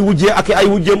muy wujjee ak ay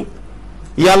wujjëm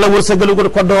yàlla wërsëgalu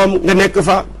ko doom nga nekk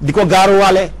fa di ko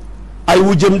gaaruwaale ay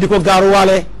wujjëm di ko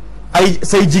gaaruwaale ay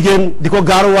say jigéen di ko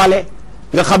gaaruwaale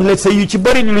nga xam ne say yu ci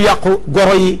bëri lu yàqu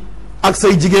goro yi ak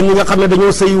say jigéen ñi nga xam ne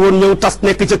dañoo sëy woon ñëw tas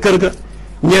nekk ca kër ga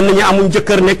ñenn ñi amuñ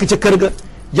jëkkër nekk ca kër ga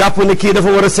jàpp ne kii dafa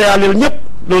war a seyaaleel ñëpp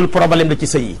loolu problème la ci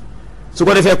sëy yi su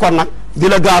ko defee kon nag di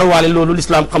la gaaruwaale loolu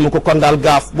lislaam xamu ko kon daal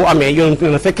gaaf bu amee yonent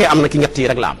ne fekkee am na ki ñett yi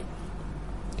rek la am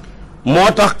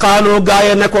moo tax xaaloo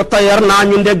gaaya ne ko tayar naa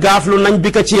ñun de gaaflu nañ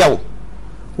bi ko ci yow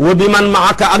wa bi man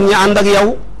maaka ak ñi ànd ak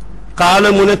yow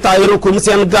xaala mu ne tayrukum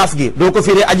seen gaaf gi doo ko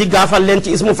firi aji gaafal leen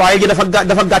ci ismu faayil gi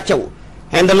dafa gàccew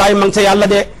xend laay ma ngi sa yàlla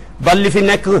de bal li fi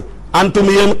nekk antum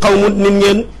yéen xawmu nit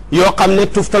ngeen yoo xam ne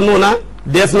tuftanuuna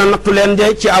def na nattu leen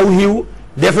de ci aw xiiw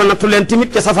def na nattu leen timit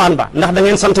ca safaan ba ndax da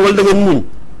ngeen sant wala da ngeen muñ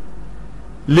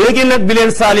léegi nag bi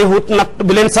leen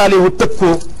saalihu tëg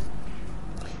ko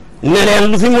ne leen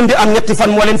lu fi mun di am ñetti fan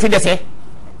moo leen fi defee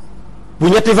bu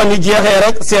ñetti fan yi jeexee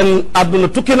rek seen àdduna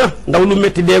tukki na ndaw lu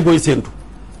métti deegooy séentu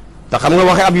te xam nga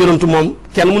waxe ab yonantu moom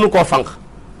kenn mënu koo fanq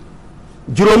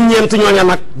juróom-ñeent ñooña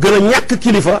nag gën a ñàkk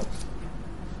kilifa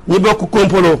ñi bokk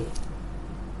kompolo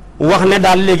wax ne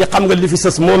daal léegi xam nga li fi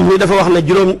sës moom mi dafa wax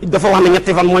ne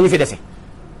ñetti fan moo ñu fi dese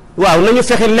waaw nañu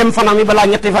fexe lem fanam yi balaa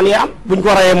ñetti fan yee am buñ ko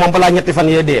rayee moom balaa ñetti fan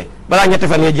yee dee balaa ñetti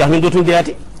fan yee jeex ñun dootuñ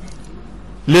deeati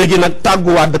léegi nag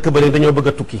tàgguwaat dëkk ba ne dañoo bëgg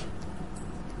a tukki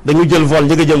dañu jël vol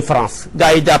njëg a jëm France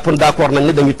gars yi jàppoon d'accord nañ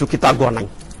ne dañuy tukki tàggoo nañ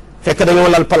fekk dañoo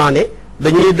lal plan ne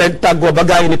dañuy tàggoo ba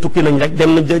gars yi ne tukki nañ rek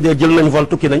dem na jël nañ vol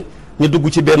tukki nañ ñu dugg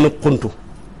ci benn xuntu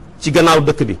ci gannaaw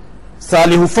dëkk bi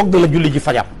saalihu foog dana julli ji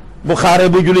fajar bu xaaree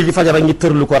bu julli ji fajar rek ñu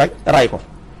tërlu ko rek ray ko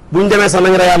buñ demee sax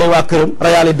nañ rayaale waa këram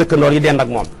rayaale dëkkandoor yi dend ak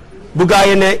moom bu gaa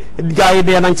yi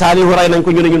dee nañ saalihu ray nañ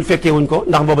ko ñu ne ñun fekkee wuñ ko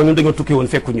ndax booba ñun dañoo tukki woon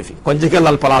fekkuñu fi kon jigéen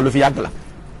lal plan lu fi yàgg la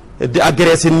di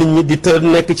agressé nit ñi di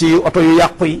nekk ci oto yu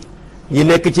yàqu yi ñi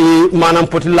nekk ci maanaam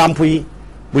poti lamp yi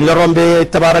buñ la rombee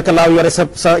tabaarakallaa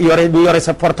yore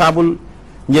sa portable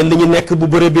ñenn ñi nekk bu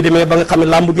bëre bi demee ba nga xam ne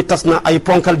lamb gi tas na ay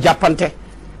ponkal jàppante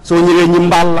soo ñëwee ñi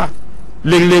mbaal la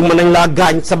léeg-léeg mën nañ laa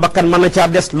gaañ sa bakkan mën na caa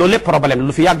des loolu lépp problème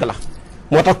lu fi yàgg la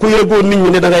moo tax ku yëgoo nit ñi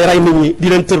ne da ngay rey nit ñi di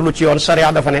leen tërlu ci yoon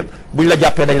charia dafa ne buñ la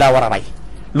jàppee dañ laa war a rey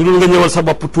lu dul nga ñëwal sa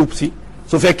bopp tuub si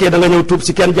su fekkee da nga ñëw tuub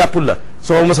si kenn jàppul la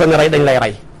soo mosoo ne rey dañ lay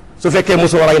rey su fekkee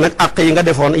mosoo rey nag àq yi nga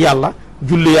defoon yàlla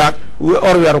julli yaag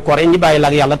or weeru koor ñi bàyyi la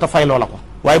ak yàlla te fay loola ko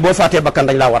waaye boo faatee bakkan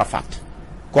dañ laa war a faat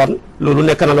kon loolu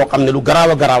nekk na loo xam ne lu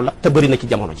garaaw a garaaw la te bëri na ci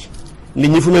jamono ji nit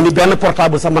ñi fu mel ni benn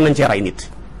portable sax mën nañ cee rey nit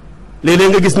léeg-léeg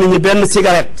nga gis nit ñi benn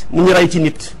cigarette mu ñu rey ci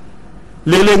nit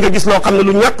léeg-léeg nga gis loo xam ne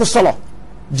lu ñàkk solo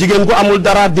jigéen gu amul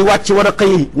dara di wàcc war a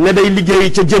xëy ne day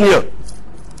liggéey ca jën ya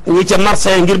ñi ca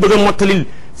marché ngir bëgg a mottalil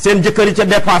seen jëkkër yi ca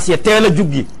dépense ya teel a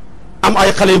juggi am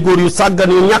ay xale góor yu sàggan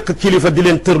yu ñàkk kilifa di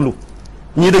leen tërlu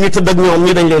ñii dañuy tëdd ak ñoom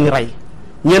ñii dañ leen di rey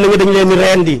ñenn ñi dañ leen di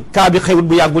rendi kaa bi xewut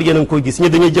bu yàggul yéen a ngi koy gis ñi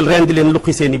dañuy jël rendi leen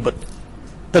luqi seen i bët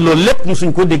te loolu lépp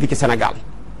musuñ koo dégg ci Sénégal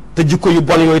te jikko yu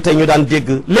bon yooyu tey ñu daan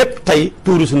dégg lépp tey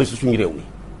tuuru su na si suñu réew mi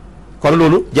kon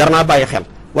loolu jar naa bàyyi xel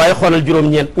waaye xoolal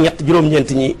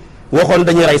juróom-ñeent ñi waxoon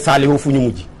dañuy rey saalihu fu ñu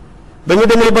mujj ba ñu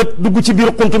demee ba dugg ci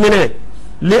biir xunt mi ne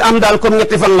li am daal comme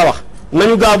ñetti fan la wax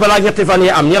nañu gaaw balaa ñetti fan yi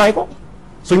am ñi rey ko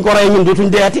suñ ko rey ñun dootuñ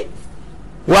deeati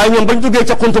waaye ñoom bañ duggee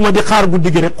ca xunt ma di xaar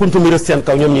guddi gi rek xunt mi rës seen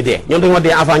kaw ñoom ñi dee ñoom dañoo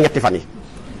dee avant ñetti fan yi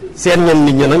seen ñen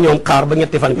nit ñi nag ñoom xaar ba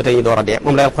ñetti fan bi tey ñu door a dee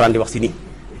moom la alxuraan di wax si nii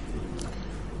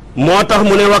moo tax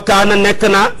mu ne wa kaana nekk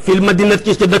na fil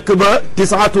madinati ca dëkk ba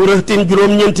tisaatu rëhtin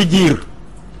juróom-ñeenti giir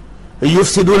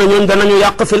yufsiduuna ñoom danañu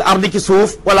yàq fil ardi ci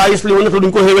suuf wala yuslihuuna te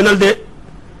duñ ko xéwénal de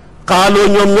xaaloo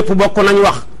ñoom ñëpp bokk nañ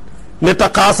wax ne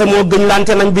taqaasa moo gëñ lante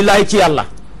nañ billaay ci yàlla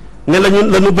ne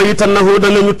lanu bayitannahu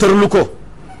danañu tërlu ko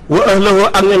wa ahlahu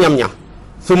ak ñañam ña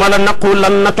su ma la naqu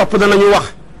lan na topp danañu wax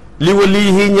li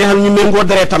walihi ñeexal ñu méngoo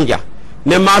deretam ja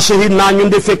ne maa shahid naa ñun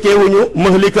de fekkeewuñu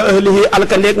mahlika ahlihi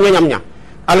alkandeeg ñañam ña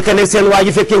alkandeeg seen waa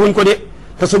ji fekkeewuñ ko de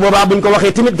te su boobaa buñ ko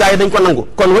waxee tamit gars yi dañ ko nangu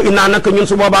kon wa innaa naka ñun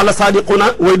su boobaa la saadiquuna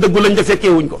way dëggu lañ de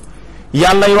fekkeewuñ ko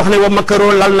yàlla y wax ne wa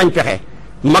makkaroo lal nañ pexe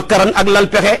makkaran ak lal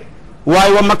pexe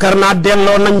waaye wa makkar naa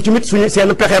delloo nañ tamit suñu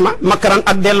seen pexe ma makkaran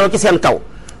ak delloo ci seen kaw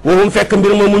wowum fekk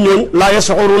mbir moomu ñooñ laa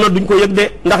yash'uruuna duñ ko yëg de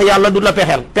ndax yàlla du la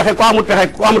pexeel pexe ko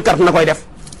amul carte na koy def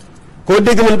koo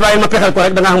dégg man bàyyi ma pexeel ko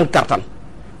rek da nga amul kartan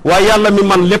waaye yàlla mi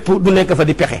man lépp du nekk fa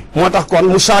di pexe moo tax kon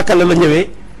mu saakala la ñëwee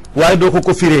waaye doo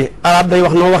ko firee arab day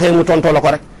wax noo waxee mu tontoo la ko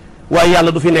rek waaye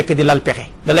yàlla du fi nekk di lal pexe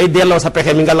da lay delloo sa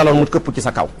pexe mi nga laloon mu këpp ci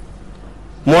sa kaw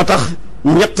moo tax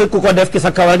ñett ku ko def ci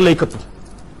sa kaw rek lay këpp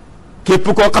képp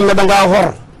koo xam ne da ngaa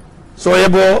xor soo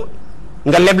yeboo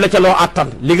nga leble ca loo àttan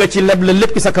li nga ci leble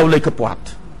lépp ci sa kaw lay këppwaat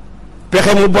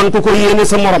pexe mu bon ku ko yéene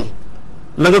sa morom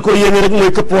la nga ko yéene rek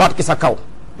mooy këppwaat ci sa kaw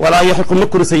wala yahiqu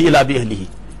makru sayyi illa bi ahlihi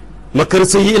makru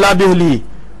sayyi illa bi ahlihi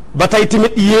ba tey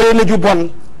tamit yéene ju bon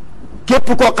képp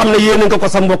koo xam ne yéene nga ko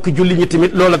sa mbokk julli ñi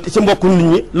tamit loola ci mbokk nit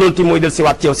ñi loolu ti mooy del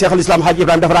siwaat ci yow Cheikh al Islam Hadj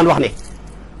Ibrahima dafa daan wax ne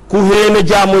ku yéene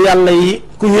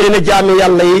jaamu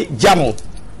yàlla yi jàmm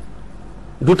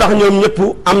du tax ñoom ñëpp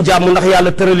am jàmm ndax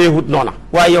yàlla tëraleewut noona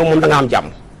waaye yow moom da nga am jàmm.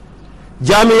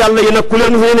 jaami yàlla yi nag ku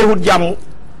leen yéenewut jàmm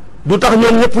du tax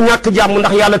ñoom ñëpp ñàkk jàmm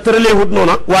ndax yàlla tëraleewut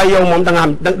noona waaye yow moom da nga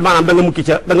am maanaam da nga mukki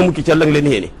ca la nga leen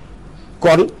yéene.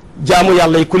 kon jaamu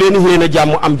yàlla yi ku leen yéene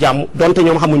jàmm am jàmm donte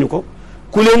ñoom xamuñu ko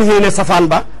ku leen yéene safaan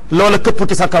ba loola këpp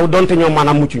ci sa kaw donte ñoom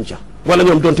maanaam muccuñ ca wala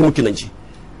ñoom donte mucc nañ ci.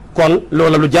 kon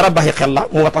loola lu jar a baxi xel la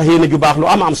moo tax yéene ju baax lu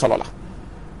am solo la.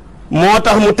 moo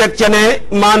tax mu teg ca ne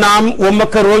maanaam wa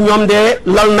makkaroo ñoom de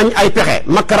lal nañ ay pexe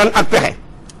makkaran ak pexe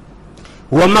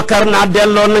wa makkar naa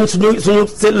delloo nañ suñu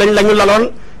la ñu laloon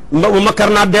wa makkar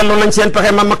naa delloo nañ seen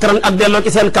pexe ma makkaran ak delloo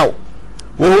ci seen kaw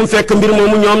wowum fekk mbir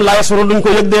moomu ñoom laay soro duñ ko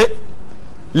yëg de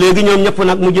léegi ñoom ñëpp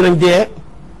nag mujj nañ dee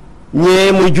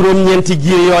ñee muy juróom-ñeenti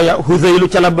giir yooya Huzaylu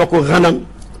ca la bokk Ghanam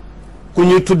ku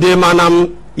ñuy tuddee maanaam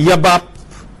Yabaab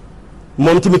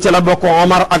moom tamit ca la bokk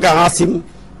Omar ak Asim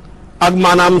ak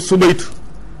maanaam Subaytu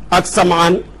ak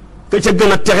Samaan ka ca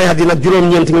gën a texe di nag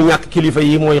juróom-ñeenti ngi ñàkk kilifa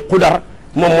yi mooy Xudar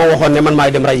moom moo waxoon ne man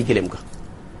maay dem rayi giléem ga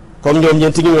comme ñoom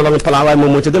ñeenti ngi ñoo la plan waaye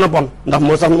moom moo ca gën a bon ndax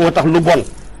moo tax lu bon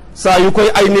saa yu koy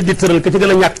ay nit di tëral ka ca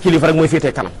gën a ñàkk kilifa rek mooy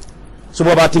féetee kanam su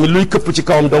boobaa tamit luy këpp ci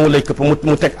kawam dong lay këpp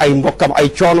mu teg ay mbokkam ay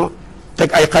coono teg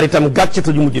ay xaritam gàcce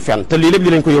te ju mujj fenn te lii lépp li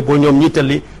lañ ko yóbboo ñoom ñii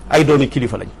telli ay doomi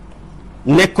kilifa lañ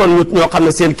nekkoon ñu ñoo xam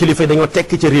ne seen kilifa yi dañoo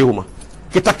tekki ca réew ma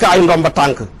ki takk ay ndomba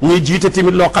tànk ñuy jiite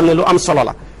tamit loo xam ne lu am solo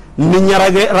la nit ña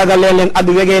ragalee leen ak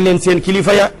wegee leen seen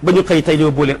kilifa ya ba ñu xëy tey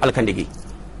yóbboo leen alkandi gi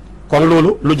kon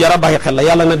loolu lu jar a bàyyi xel la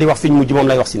yàlla na di wax fi ñu mujj moom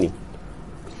lay wax si nii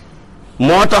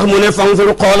moo tax mu ne fanzur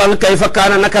xoolal kayfa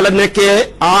kaana naka la nekkee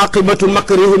aqibatu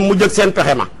makrihim mujj ak seen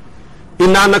pexe ma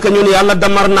innaa naka ñun yàlla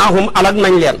damarnaahum alag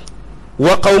nañ leen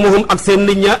wa qawmuhum ak seen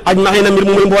nit ña ajmaxiina mbir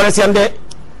mu muy mboole seen de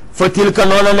fa tilka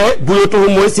loolale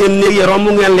buyutuhum mooy seen néeg ya romb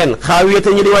ngeen leen xaawiyata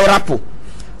ñi di way ràpp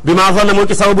bi maa fa na mu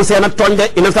ci sababu seen ak tooñ de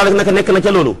ina salik naka nekk na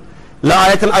ca loolu la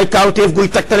ayatan ay kaawteef guy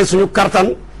tegtale suñu kartan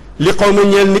li qawmin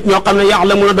ñeel nit ñoo xam ne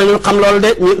ya'lamuuna dañu xam loolu de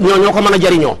ñoo ko mën a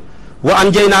jariñoo wa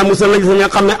an jay naa musal nañ nga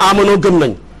xam ne amanoo gëm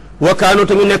nañ wa kaanu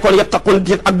te ñu nekkoon yattaqun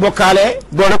ci ak bokkaale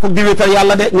doona ko di wéetal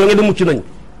yàlla de ñoo ngi di mucc nañ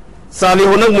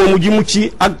saalihu nag moo mujj mucc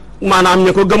ak maanaam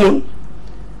ñi ko gëmoon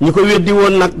ñi ko weddi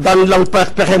woon nag daan lal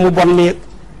pexe mu bon mi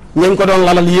ñañ ko doon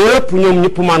lalal yëpp ñoom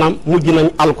ñëpp maanaam mujj nañ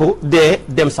alko dee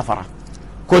dem safara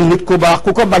kon nit ku baax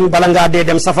ku ko bañ bala ngaa dee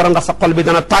dem safara ndax sa xol bi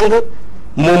dana tàng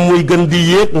moom muy gën di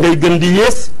yéeg ngay gën di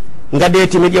yées nga dee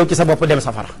tamit yow ci sa bopp dem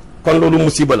safara kon loolu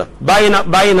musiba la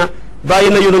bàyyi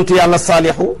na yonentu yàlla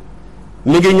saalixu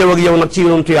mi ngi ñëw ak yow nag ci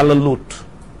yonentu yàlla luut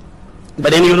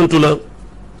beneen yonentu la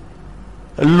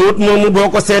luut moomu boo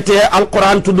ko seetee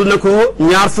alquran tudd na ko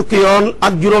 20 fukki yoon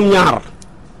ak juróom-ñaar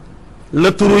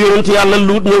la turu yonentu yàlla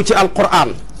luut ñëw ci alquran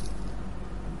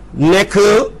nekk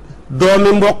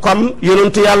doomi mbokkam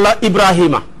yonentu yàlla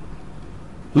ibrahima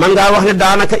man ngaa wax ne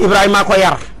daanaka ibrahima ko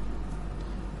yar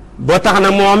boo tax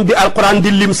na moom bi alquran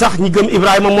di lim sax ñi gëm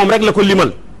ibrahima moom rek la ko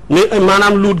limal ne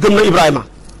maanaam luut gëm na ibrahima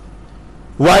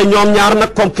waaye ñoom ñaar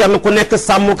nag comme kenn ku nekk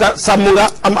sàmm nga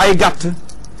am ay gàtt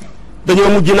dañoo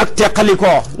mujj nag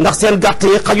teqalikoo ndax seen gàtt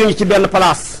yi xajuñu ci benn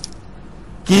place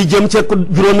kii jëm ca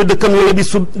juróomi dëkkam yooyu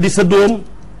di sa dóom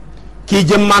kii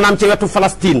jëm maanaam ca wetu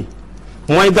Palestine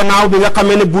mooy gannaaw bi nga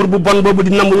xamee ne buur bu bon boobu di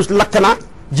Namrus lakk na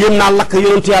jéem naa lakk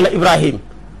yonentu yàlla ibrahim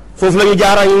foofu la ñu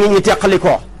jaara ñi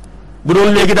teqalikoo bu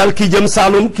doon léegi daal kii jëm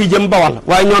Saalum kii jëm Bawal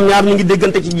waaye ñoom ñaar ñu ngi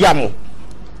déggante ci jàmm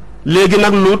léegi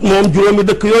nag Luut moom juróomi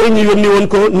dëkk yooyu ñu yónni woon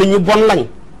ko nit ñu bon lañ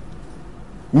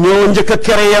ñoo njëkk a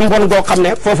créé mbon goo xam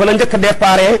ne foofu la njëkk a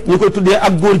déparé ñu koy tuddee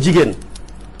ak góor jigéen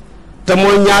te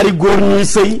mooy ñaari góor ñuy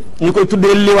sëy ñu koy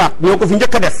tuddee liwaat ñoo ko fi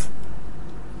njëkk a def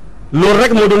loolu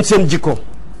rek moo doon seen jikko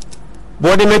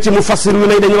boo demee ci mufassir wi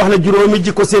dañuy wax ne juróomi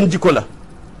jikko seen jikko la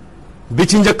bi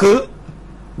ci njëkk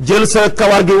jël sa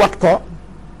kawar gi wat ko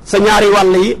sa ñaari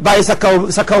wàll yi bàyyi sa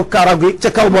kaw karaw gi ca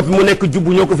kaw bopp mu nekk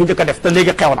jubbu ñoo ko fi njëkk a def te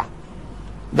léegi xew na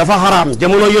dafa xaraam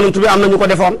jamono yonentu bi am na ñu ko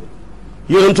defoon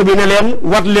yonentu bi ne leen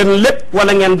wat leen lépp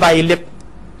wala ngeen bàyyi lépp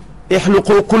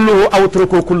ixluqu kulluhu aw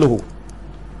utruku kulluhu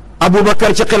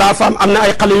aboubacar ci xilaafaam am na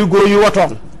ay xale yu góor yu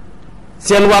watoon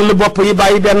seen wàllu bopp yi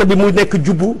bàyyi benn bi mu nekk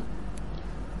jubbu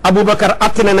aboubacar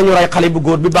attane nañu rey xale bu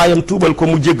góor bi bàyyam tuubal ko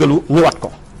mu jéggalu ñu wat ko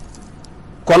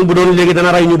kon bu doon léegi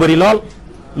dana rey ñu bëri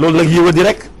loolu nag yiwa di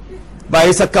rek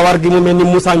bàyyi sa kawar gi mu mel ni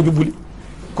Moussa Njubuli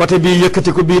côté bii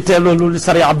yëkkati ko bii te loolu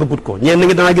sariya bëggut ko ñenn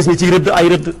ñi danaa gis ni ci rëdd ay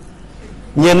rëdd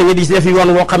ñenn ñi di def yoon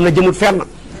woo xam ne jëmut fenn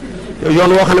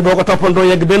yoon woo xam ne boo ko toppoon doo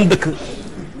yegg benn dëkk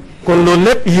kon loolu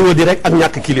lépp yiwa di rek ak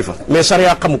ñàkk kilifa mais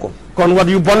sariya xamu ko kon wat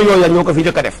yu bon yooya ñoo ko fi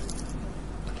njëkk a def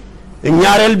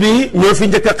ñaareel bi ñoo fi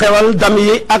njëkk a xewal dam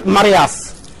yi ak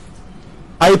mariage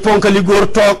ay ponkali góor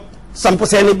toog samp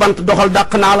seeni bant doxal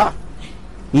dàq naa la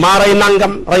maa rey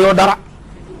nangam reyoo dara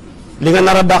li nga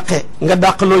nar a dàqe nga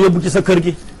dàq loo yóbbu ci sa kër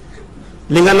gi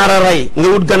li nga nar a rey nga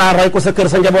wut ganaar rey ko sa kër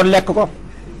sa njaboot lekk ko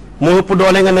moo ëpp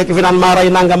doole nga nekk fi naan maa rey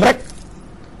nangam rek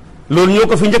loolu ñoo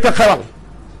ko fi njëkk a xewal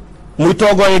muy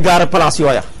toogooyi gaara place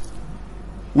yooya.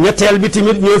 ñetteel bi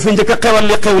tamit ñoo fi njëkk a xewal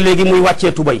li xew léegi muy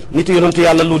wàccee tubay nit yonentu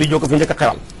yàlla lu di joo ko fi njëkk a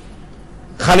xewal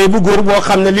xale bu góor boo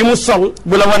xam ne li mu sol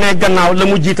bu la wanee gannaaw la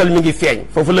mu jiital mi ngi feeñ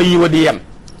foofu la yiwa di yem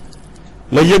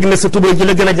ma yëg ne sa tubay ji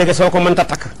la gën a jege soo ko mënta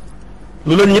takk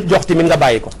lu la nit jox tamit nga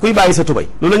bàyyi ko kuy bàyyi sa tubay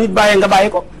lu la nit bàyyee nga bàyyi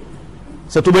ko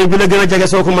sa tubay bi la gën a jege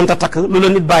soo ko mënta takk lu la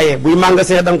nit bàyyee buy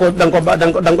màngasee da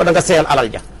nga seeyal alal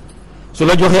ja su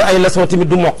la joxee ay leçon tamit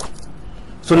du mokk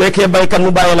su nekkee baykat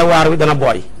mu bàyyi la waar wi dana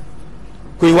booy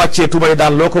kuy wàccee tubay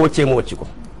daal loo ko wàccee mu wàcci ko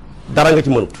dara nga ci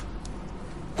mënut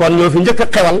kon ñoo fi njëkk a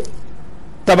xewal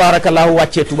tabaarakallaahu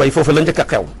wàccee tubay foofu la njëkk a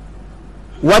xew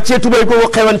wàccee tubay ko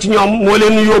xewan ci ñoom moo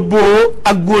leen yóbboo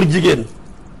ak góor jigéen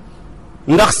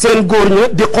ndax seen góor ña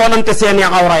di xoolante seeni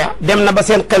awra ya dem na ba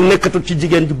seen xel nekkatul ci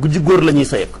jigéen ji góor la ñuy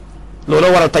sëy ak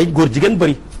looloo waral tey góor jigéen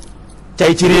bëri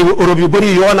tey ci réewu Europe yu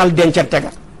bëri yoonal dencante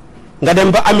ga nga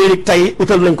dem ba Amérique tey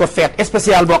utal nañ ko fête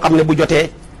spéciale boo xam ne bu jotee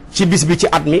ci bis bi ci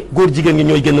at mi góor jigéen ngi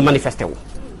ñooy gën manifesté wu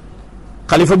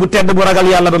xalifa bu tedd bu ragal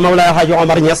yàlla ba Mawlaay Haaji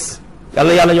Omar Niass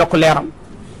yàlla yàlla yokk leeram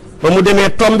ba mu demee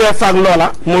tombee faak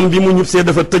loola moom bi mu ñib see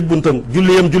dafa tëj buntam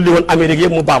julli yam julli woon Amérique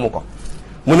yëpp mu baamu ko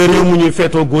mu ne réew mu ñuy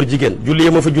feetoo góor jigéen julli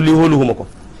yam ma fa julli wóoluwuma ko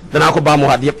danaa ko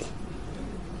baamuwaat yëpp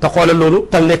te xoole loolu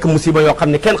te nekk musiba yoo xam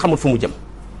ne kenn xamul fu mu jëm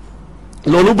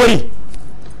loolu bëri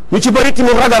ñu ci bëri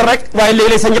tamit ragal rek waaye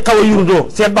léeg-léeg sañu xaw a yurdoo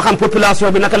seet ba xam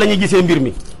population bi naka la ñuy gisee mbir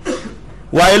mi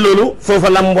waaye loolu foofa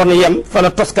la mbon yem fa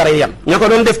la toskare yem ña ko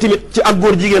doon def tamit ci ak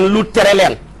góor jigéen lu tere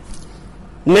leen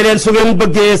ne leen su ngeen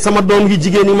bëggee sama doom yu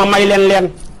jigéen yi ma may leen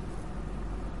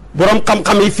borom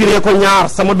xam-xam yi firee ko ñaar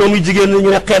sama doom yu jigéen ñu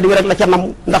ne xeet wi rek la ca nam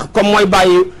ndax comme mooy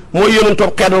bàyyi mooy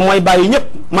yónentoo xeet wi mooy bàyyi ñëpp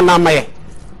mën naa maye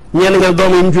ñeen ngeen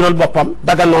doom yi mu jural boppam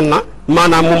daga noon na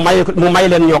maanaam mu may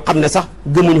leen ñoo xam ne sax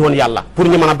gëmuñu woon yàlla pour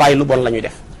ñu mën a bàyyi lu bon la ñuy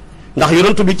def ndax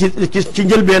yonentu bi ci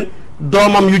njëlbeen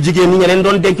doomam yu jigéen ñi ña leen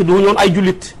doon denc du ñoon ay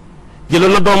jullit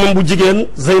jëloon na doomam bu jigéen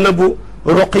Zeynabu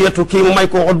Roqiyatu kii mu may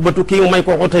ko Utbatu kii mu may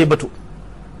ko Utaybatu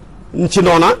ci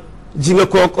noona ji nga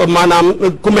ko maanaam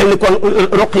ku mel ni kon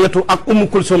Roqiyatu ak Umm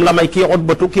Kulsum la may kii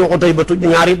Utbatu kii Utaybatu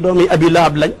ñaari doomi Abi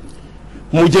Lahab lañ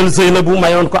mu jël Zeynabu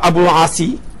mayoon ko Abu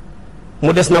Asi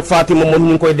mu des nag Fatima moom ñu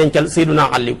ngi koy dencal Seyduna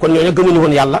Ali kon ñooñu gëmuñu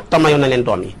woon yàlla te mayoon na leen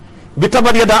doom yi bi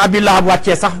tabat yadaa Abi Lahab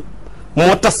wàccee sax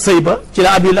moo tas sëy ba ci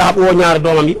la Abi Lahab woo ñaari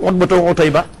doomam yi Utbatu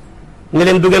Utayba ne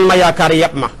leen du ngeen ma yaakaar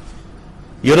yàpp ma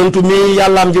yonentu mi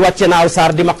yàllaam ji wàcce na aw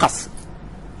saar di ma xas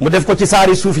mu def ko ci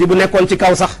saari suuf yi bu nekkoon ci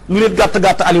kaw sax lu nit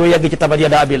gàtt-gàtt aliwa yegg ci tabat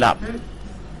yadaa Abi Lahab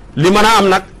li mën a am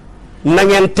nag na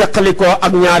ngeen teqali ko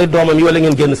ak ñaari doomam yi wala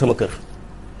ngeen génn sama kër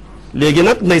léegi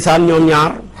nag ndeysaan ñoom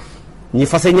ñaar ñi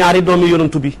fase ñaari doomi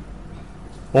yonentu bi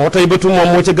Utaybatu moom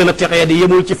moo ca gën a texee di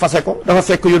yemul ci fase ko dafa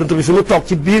fekk yonentu bi fi mu toog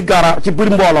ci biir gaara ci biir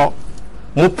mbooloo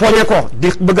mu poñe ko di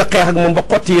bëgg a xeex ak moom ba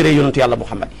xotti yére yonentu yàlla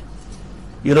Muhammad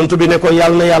yi yonentu bi ne ko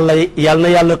yàlla na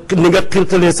yàlla ni nga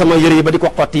xirtalee sama yére yi ba di ko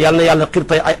xotti yàlla na yàlla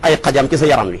xirtay ay xajam ci sa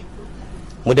yaram wi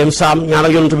mu dem saam ñaan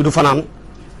ak yonentu bi du fanaan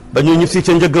ba ñu ñib si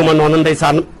ca njëggama noonu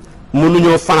ndeysaan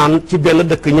mënuñoo fanaan ci benn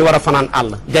dëkk ñu war a fanaan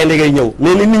àll gaynde ngay ñëw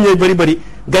mais ni nit ñooy bëri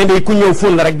gaynde yi ku ñëw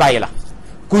fóon la rek bàyyi la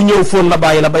ku ñëw fóon la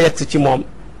bàyyi la ba yegg si ci moom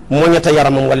moo ñetta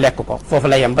yaramam nga lekk ko foofu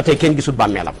la yem ba tey kenn gisul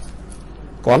bàmmeelam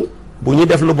kon bu ñu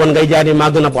def lu bon ngay jaani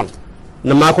maa gën a bon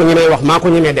na maa ko ñemee wax maa ko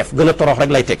ñemee def gën a torox rek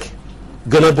lay tekki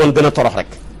gën a bon gën a torox rek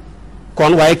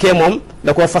kon waaye kee moom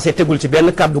da koo fase tegul ci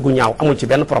benn kàddu gu ñaaw amul ci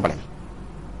benn problème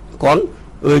kon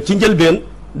ci njëlbeen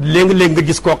léegi-léegi nga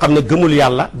gis koo xam ne gëmul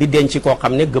yàlla di denc koo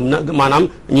xam ne gëm na maanaam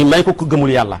ñu may ko gëmul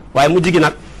yàlla waaye mu jigi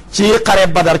nag ci xare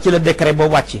Badar ci la décret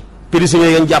boobu wàcc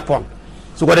prisonniers yéen jàppoon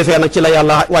su ko defee nag ci la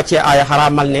yàlla wàccee aaya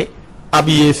xaraamal ne ab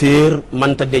yéeféer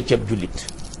mënta denc ab jullit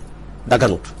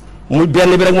daganut mu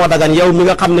benn bi rek moo dagan yow mi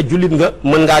nga xam ne jullit nga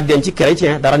mën ngaa denc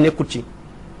chrétien dara nekkut ci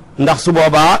ndax su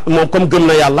boobaa moom comme gëm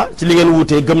na yàlla ci li ngeen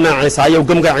wuutee gëm na Isa yow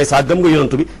gëm nga Isa gëm nga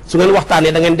yonantu bi su ngeen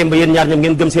waxtaanee da ngeen dem ba yéen ñaar ñoom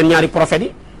ngeen gëm seen ñaari prophètes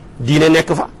yi diine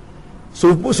nekk fa su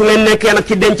ngeen nekkee nag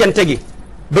ci dencante gi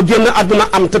ba génn àdduna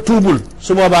am te tuubul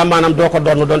su boobaa maanaam doo ko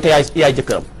donn doonte yaay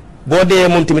jëkkëram boo dee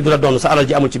moom tamit du la donn sa alal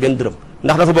ji amul ci benn dërëm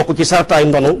ndax dafa bokk ci sartaay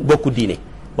ndonu bokku diine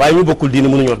waaye ñu bokkul diine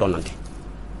mënuñoo donnante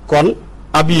kon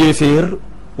ab yéeféer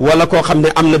wala koo xam ne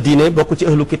am na diine bokk ci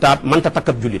ahlu kitaab mënta takk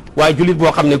ab jullit waaye jullit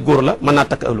boo xam ne góor la mën naa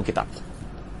takk ahlu kitaab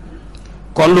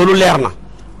kon loolu leer na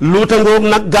luuta ngoog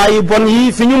nag gaa yi bon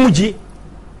yi fi ñu mujj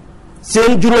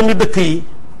seen juróomi dëkk yi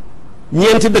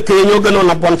ñeenti dëkk yi ñoo gënoon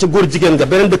a bon ca góor jigéen nga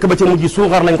beneen dëkk ba ca mujj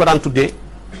suuxar lañ ko daan tuddee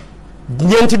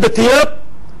ñeenti dëkk yëpp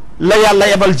la yàlla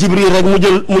yebal Jibril rek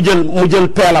mu jël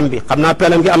peelam bi xam naa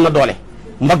peelam gi am na doole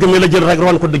mbagg mi la jël rek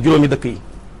ron ko juróomi dëkk yi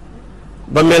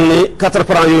ba mel ni 4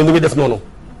 francs yooyu mu ngi def noonu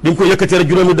bi mu ko yëkkatee rek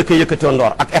juróomi dëkk yi yëkkatee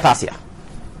ndoor ak étage ya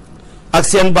ak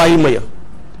seen bàyyi mëya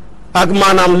ak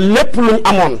maanaam lépp luñ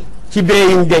amoon ci bee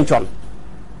yiñ dencoon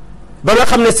ba nga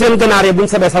xam ne seen ganaar yi buñ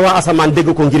sabee sa waa asamaan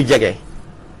dégg ko ngir jege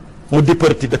mu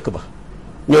dipparti dëkk ba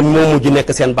ñoom moo mujj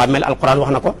nekk seen bàmmeel alquran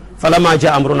wax na ko falammaa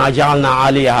jaa amrunaa ja'alnaa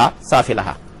 'aaliyahaa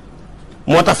saafilahaa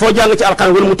moo tax foo jàng ci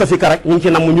alquran wal mutafika rek ñu ngi ci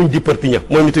namm ñun dipparti ña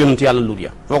mooy nitu yonent yàlla luut ya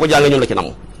foo ko jàngee ñun la ci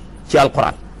namm ci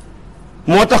alquran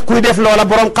moo tax kuy def loola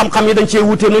borom xam-xam yi dañ cee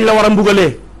wutee nuñ la war a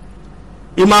mbugalee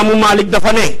imaamu Malik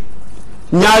dafa ne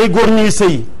ñaari góor ñuy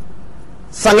sëy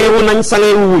sangewu nañ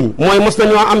sangewu wuñ mooy mos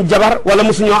nañoo am jabar wala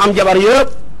mosuñoo am jabar yëpp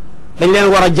dañ leen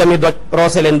war a jami doj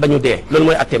roose leen ba ñu dee loolu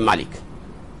mooy attee Malik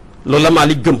loolu la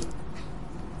Malik gëm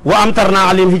wa amtarnaa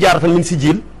alayhim hijaaratan min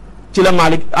sijjiil ci la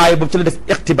Malik aaya boobu ci la def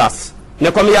iqtibaas ne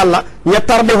comme yàlla ña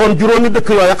tardé woon juróomi dëkk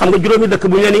yooya xam nga juróomi dëkk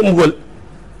bu ñu leen di mbugal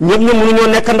ñëpp ñoom mënuñoo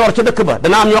nekk ndoor ca dëkk ba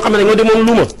dana am ñoo xam ne dañoo demoon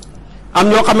luma am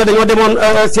ñoo xam ne dañoo demoon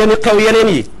seeni xew yeneen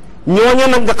yi ñooñu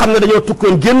nag nga xam ne dañoo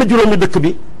tukkoon génn juróomi dëkk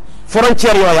bi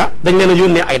frontière yooya dañ leen a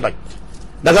yónnee ay doj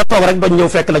da nga toog rek doj ñëw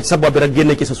fekk la ci sa bopp bi rek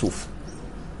génne ci sa suuf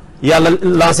yàlla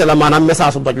lancé la maanaam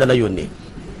message su doj la yónnee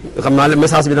xam naa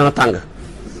message bi dana tàng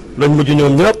loolu mujj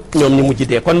ñoom ñëpp ñoom ñu mujj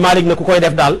dee kon Malik ne ku koy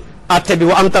def daal atte bi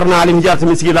wa amtarnaa alayhim hijaaratan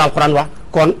min sijjiil la alquran wax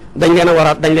kon dañ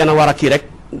leen a war a kii rek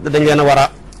dañ leen a war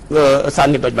a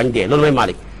sànni doj bañ dee loolu mooy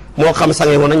Malik moo xam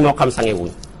sange woon nañ moo xam sange wuñ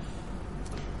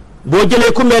boo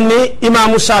jëlee ku mel ni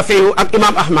imaamu Shaafi'i ak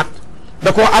imaam Ahmad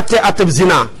da koo atteb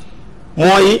zina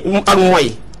mooy ak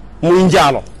mooy muy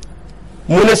njaalo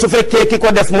mu ne su fekkee ki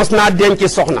ko def mos naa denc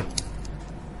soxna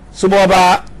su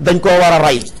boobaa dañ koo war a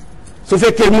rey su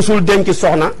fekkee musul denc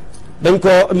soxna dañ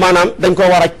koo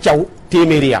war a caw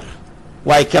téeméeri yar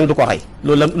waaye kenn du ko rey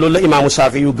loolu la imaamu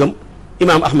Shaafi'i yu gëm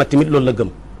imaam Ahmad tamit loolu la gëm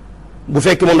bu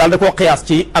fekkee moom daal da koo xiyaas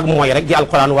ci ak mooy rek gi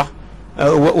alquran wax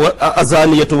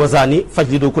azaniyatu wa zani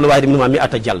fajlidu kulla waahidin minhumaa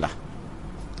mi'ata jalda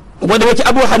boo demee ci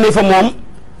Abu Hanifa moom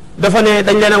dafa ne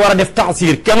dañ leen a war a def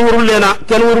taasir kenn warul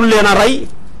leen a rey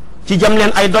ci jam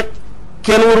leen ay doj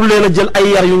kenn warul leen a jël ay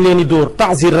yar yu ñu leen di dóor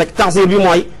taasir rek taasir bi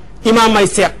mooy imaam ay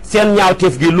seet seen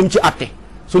ñaawteef gi lu mu ci atte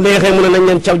su neexee mu ne nañ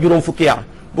leen caw juróom fukki yar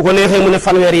bu ko neexee mu ne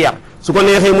fanweeri yar su ko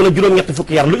neexee mu ne juróom-ñetti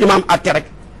fukki yar lu imaam atte rek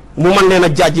mu mën leen a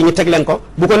jaaj yi ñu teg leen ko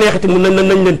bu ko neexee mu ne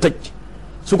nañ leen tëj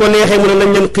su ko neexee mu ne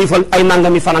nañ leen xiifal ay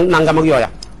nangami fan ak nangam ak yooya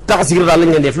taxsir daal lañ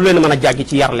leen def lu leen mën a jàggi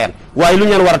ci yar leen waaye lu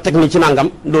ñu leen war a teg nii ci nangam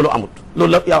loolu amut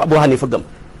loolu la Abu Hanifa gëm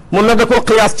moom nag da koo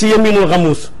xiyaas ci yaminul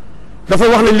xamuus dafa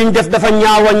wax ne liñ def dafa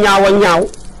ñaaw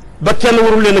ba kenn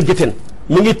warul leen a gétteen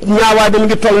mi ngi ñaawaay ba mi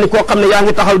ngi toll ni koo xam ne yaa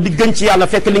ngi taxaw di gëñ ci yàlla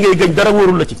fekk li ngay gëñ dara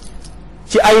warul la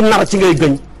ci ay nar ci ngay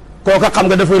gëñ kooka xam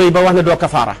nga dafa rëy ba wax ne doo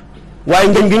kafaara waaye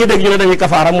ngëñ gi ñu dégg ñu ne dañuy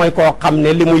kafaara mooy koo xam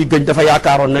ne li muy gëñ dafa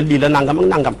yaakaaroon na lii la nangam ak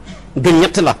nangam gëñ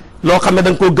ñett la loo xam ne da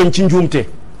nga koo gëñ ci njuumte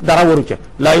dara waru ca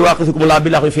laa yuwaaxisukum laahu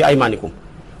bil-laghwi fii aymaanikum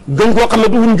gëñ koo xam ne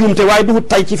duhut njuumte waaye duhut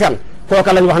tay ci fen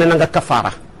kooka lañ wax ne na nga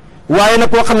kafaara waaye nag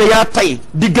koo xam ne yaa tay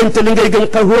di gëñ te li ngay gëñ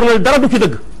xel wóor na dara du ci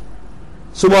dëgg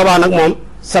su boobaa nag moom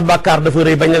sa bàkkaar dafa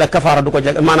rëy bañ ne la kafaara du ko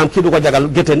jagal maanaam kii du ko jagal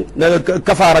géttéen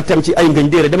kafaara tem ci ay ngëñ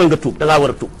déedéet demal nga tuub da ngaa war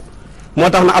a tuub moo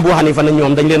tax na Abu Hanifa ne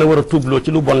ñoom dañ leen a war a tuubloo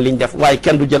ci lu bon liñ def waaye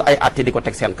kenn du jël ay atte di ko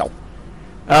teg seen kaw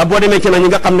boo demee ci nag ñi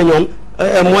nga xam ne ñoom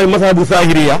mooy mazhabu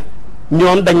zahiriya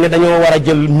ñoom dañ ne dañoo war a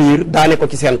jël miir daane ko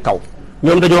ci seen kaw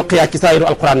ñoom dañoo xiyaat ci saayiru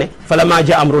alquran ne fa lammaa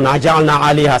jaa amrunaa ja'alnaa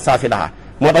 'aaliyahaa saafilahaa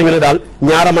moo tax ñu ne daal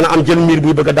ñaara mën a am jël miir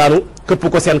buy bëgg a daanu këpp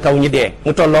ko seen kaw ñi dee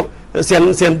mu tolloog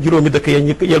seen juróomi dëkk ya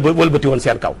ñi wëlbati woon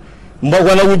seen kaw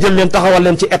wala ñu jël leen taxawal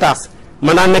leen ci étage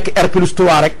mën naa nekk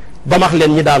R+3 rek ba max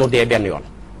leen ñi daanu dee benn yoon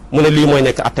mu ne lii mooy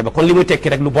nekk atte ba kon li muy tekki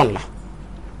rek lu bon la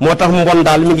moo tax mbon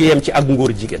daal mi ngi yem ci ak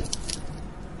ngóor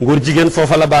jigéen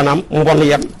foofa la baanaam mbon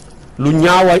yem lu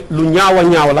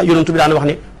ñaawa la yonentu bi daan wax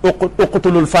ne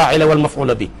uqtulul faa'ila wal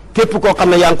maf'ula bi képp koo xam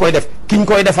ne yaa ngi koy def kiñ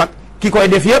koy def ak ki koy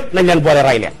def yëpp nañ leen boole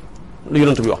ray leen lu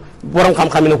yonentu bi wax borom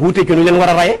xam-xam ne nag wuutee ci ñu leen war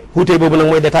a raye wuutee boobu nag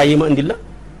mooy détails yi ma indil la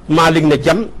Maalik ne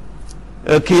jam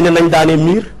kii ne nañ daane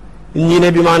miir ñii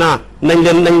ne bi maanaa nañ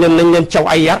leen caw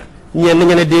ay yar ñeen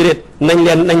nañu ne déedéet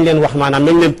nañ leen wax maanaam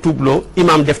nañ leen tuubloo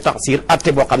imaam def taxsir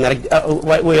atte boo xam ne rek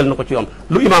wéyal na ko ci yoon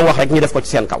lu imaam wax rek ñu def ko ci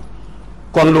seen kaw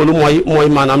kon loolu mooy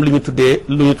maanaam lu ñu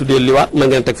tuddee liwaat mën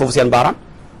ngeen teg foofu seen baaraam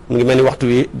mu ngi mel ni waxtu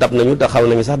wi dab nañu da xaw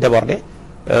nañu sax débordé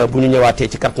bu ñu ñëwaatee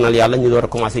ci kartanal yàlla ñu door a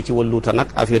commencé ci wàlluuta nag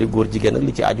affaire yu góor jigéen ak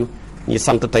li ci aju ñi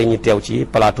sant tey ñi teew ci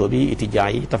plateau bi étudiants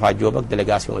yi Tafa Diop ak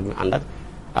délégation bi mu ànd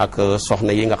ak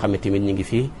soxna yi nga xam ne tamit ñu ngi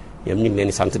fii ñoom ñu ngi leen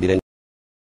di sant di leen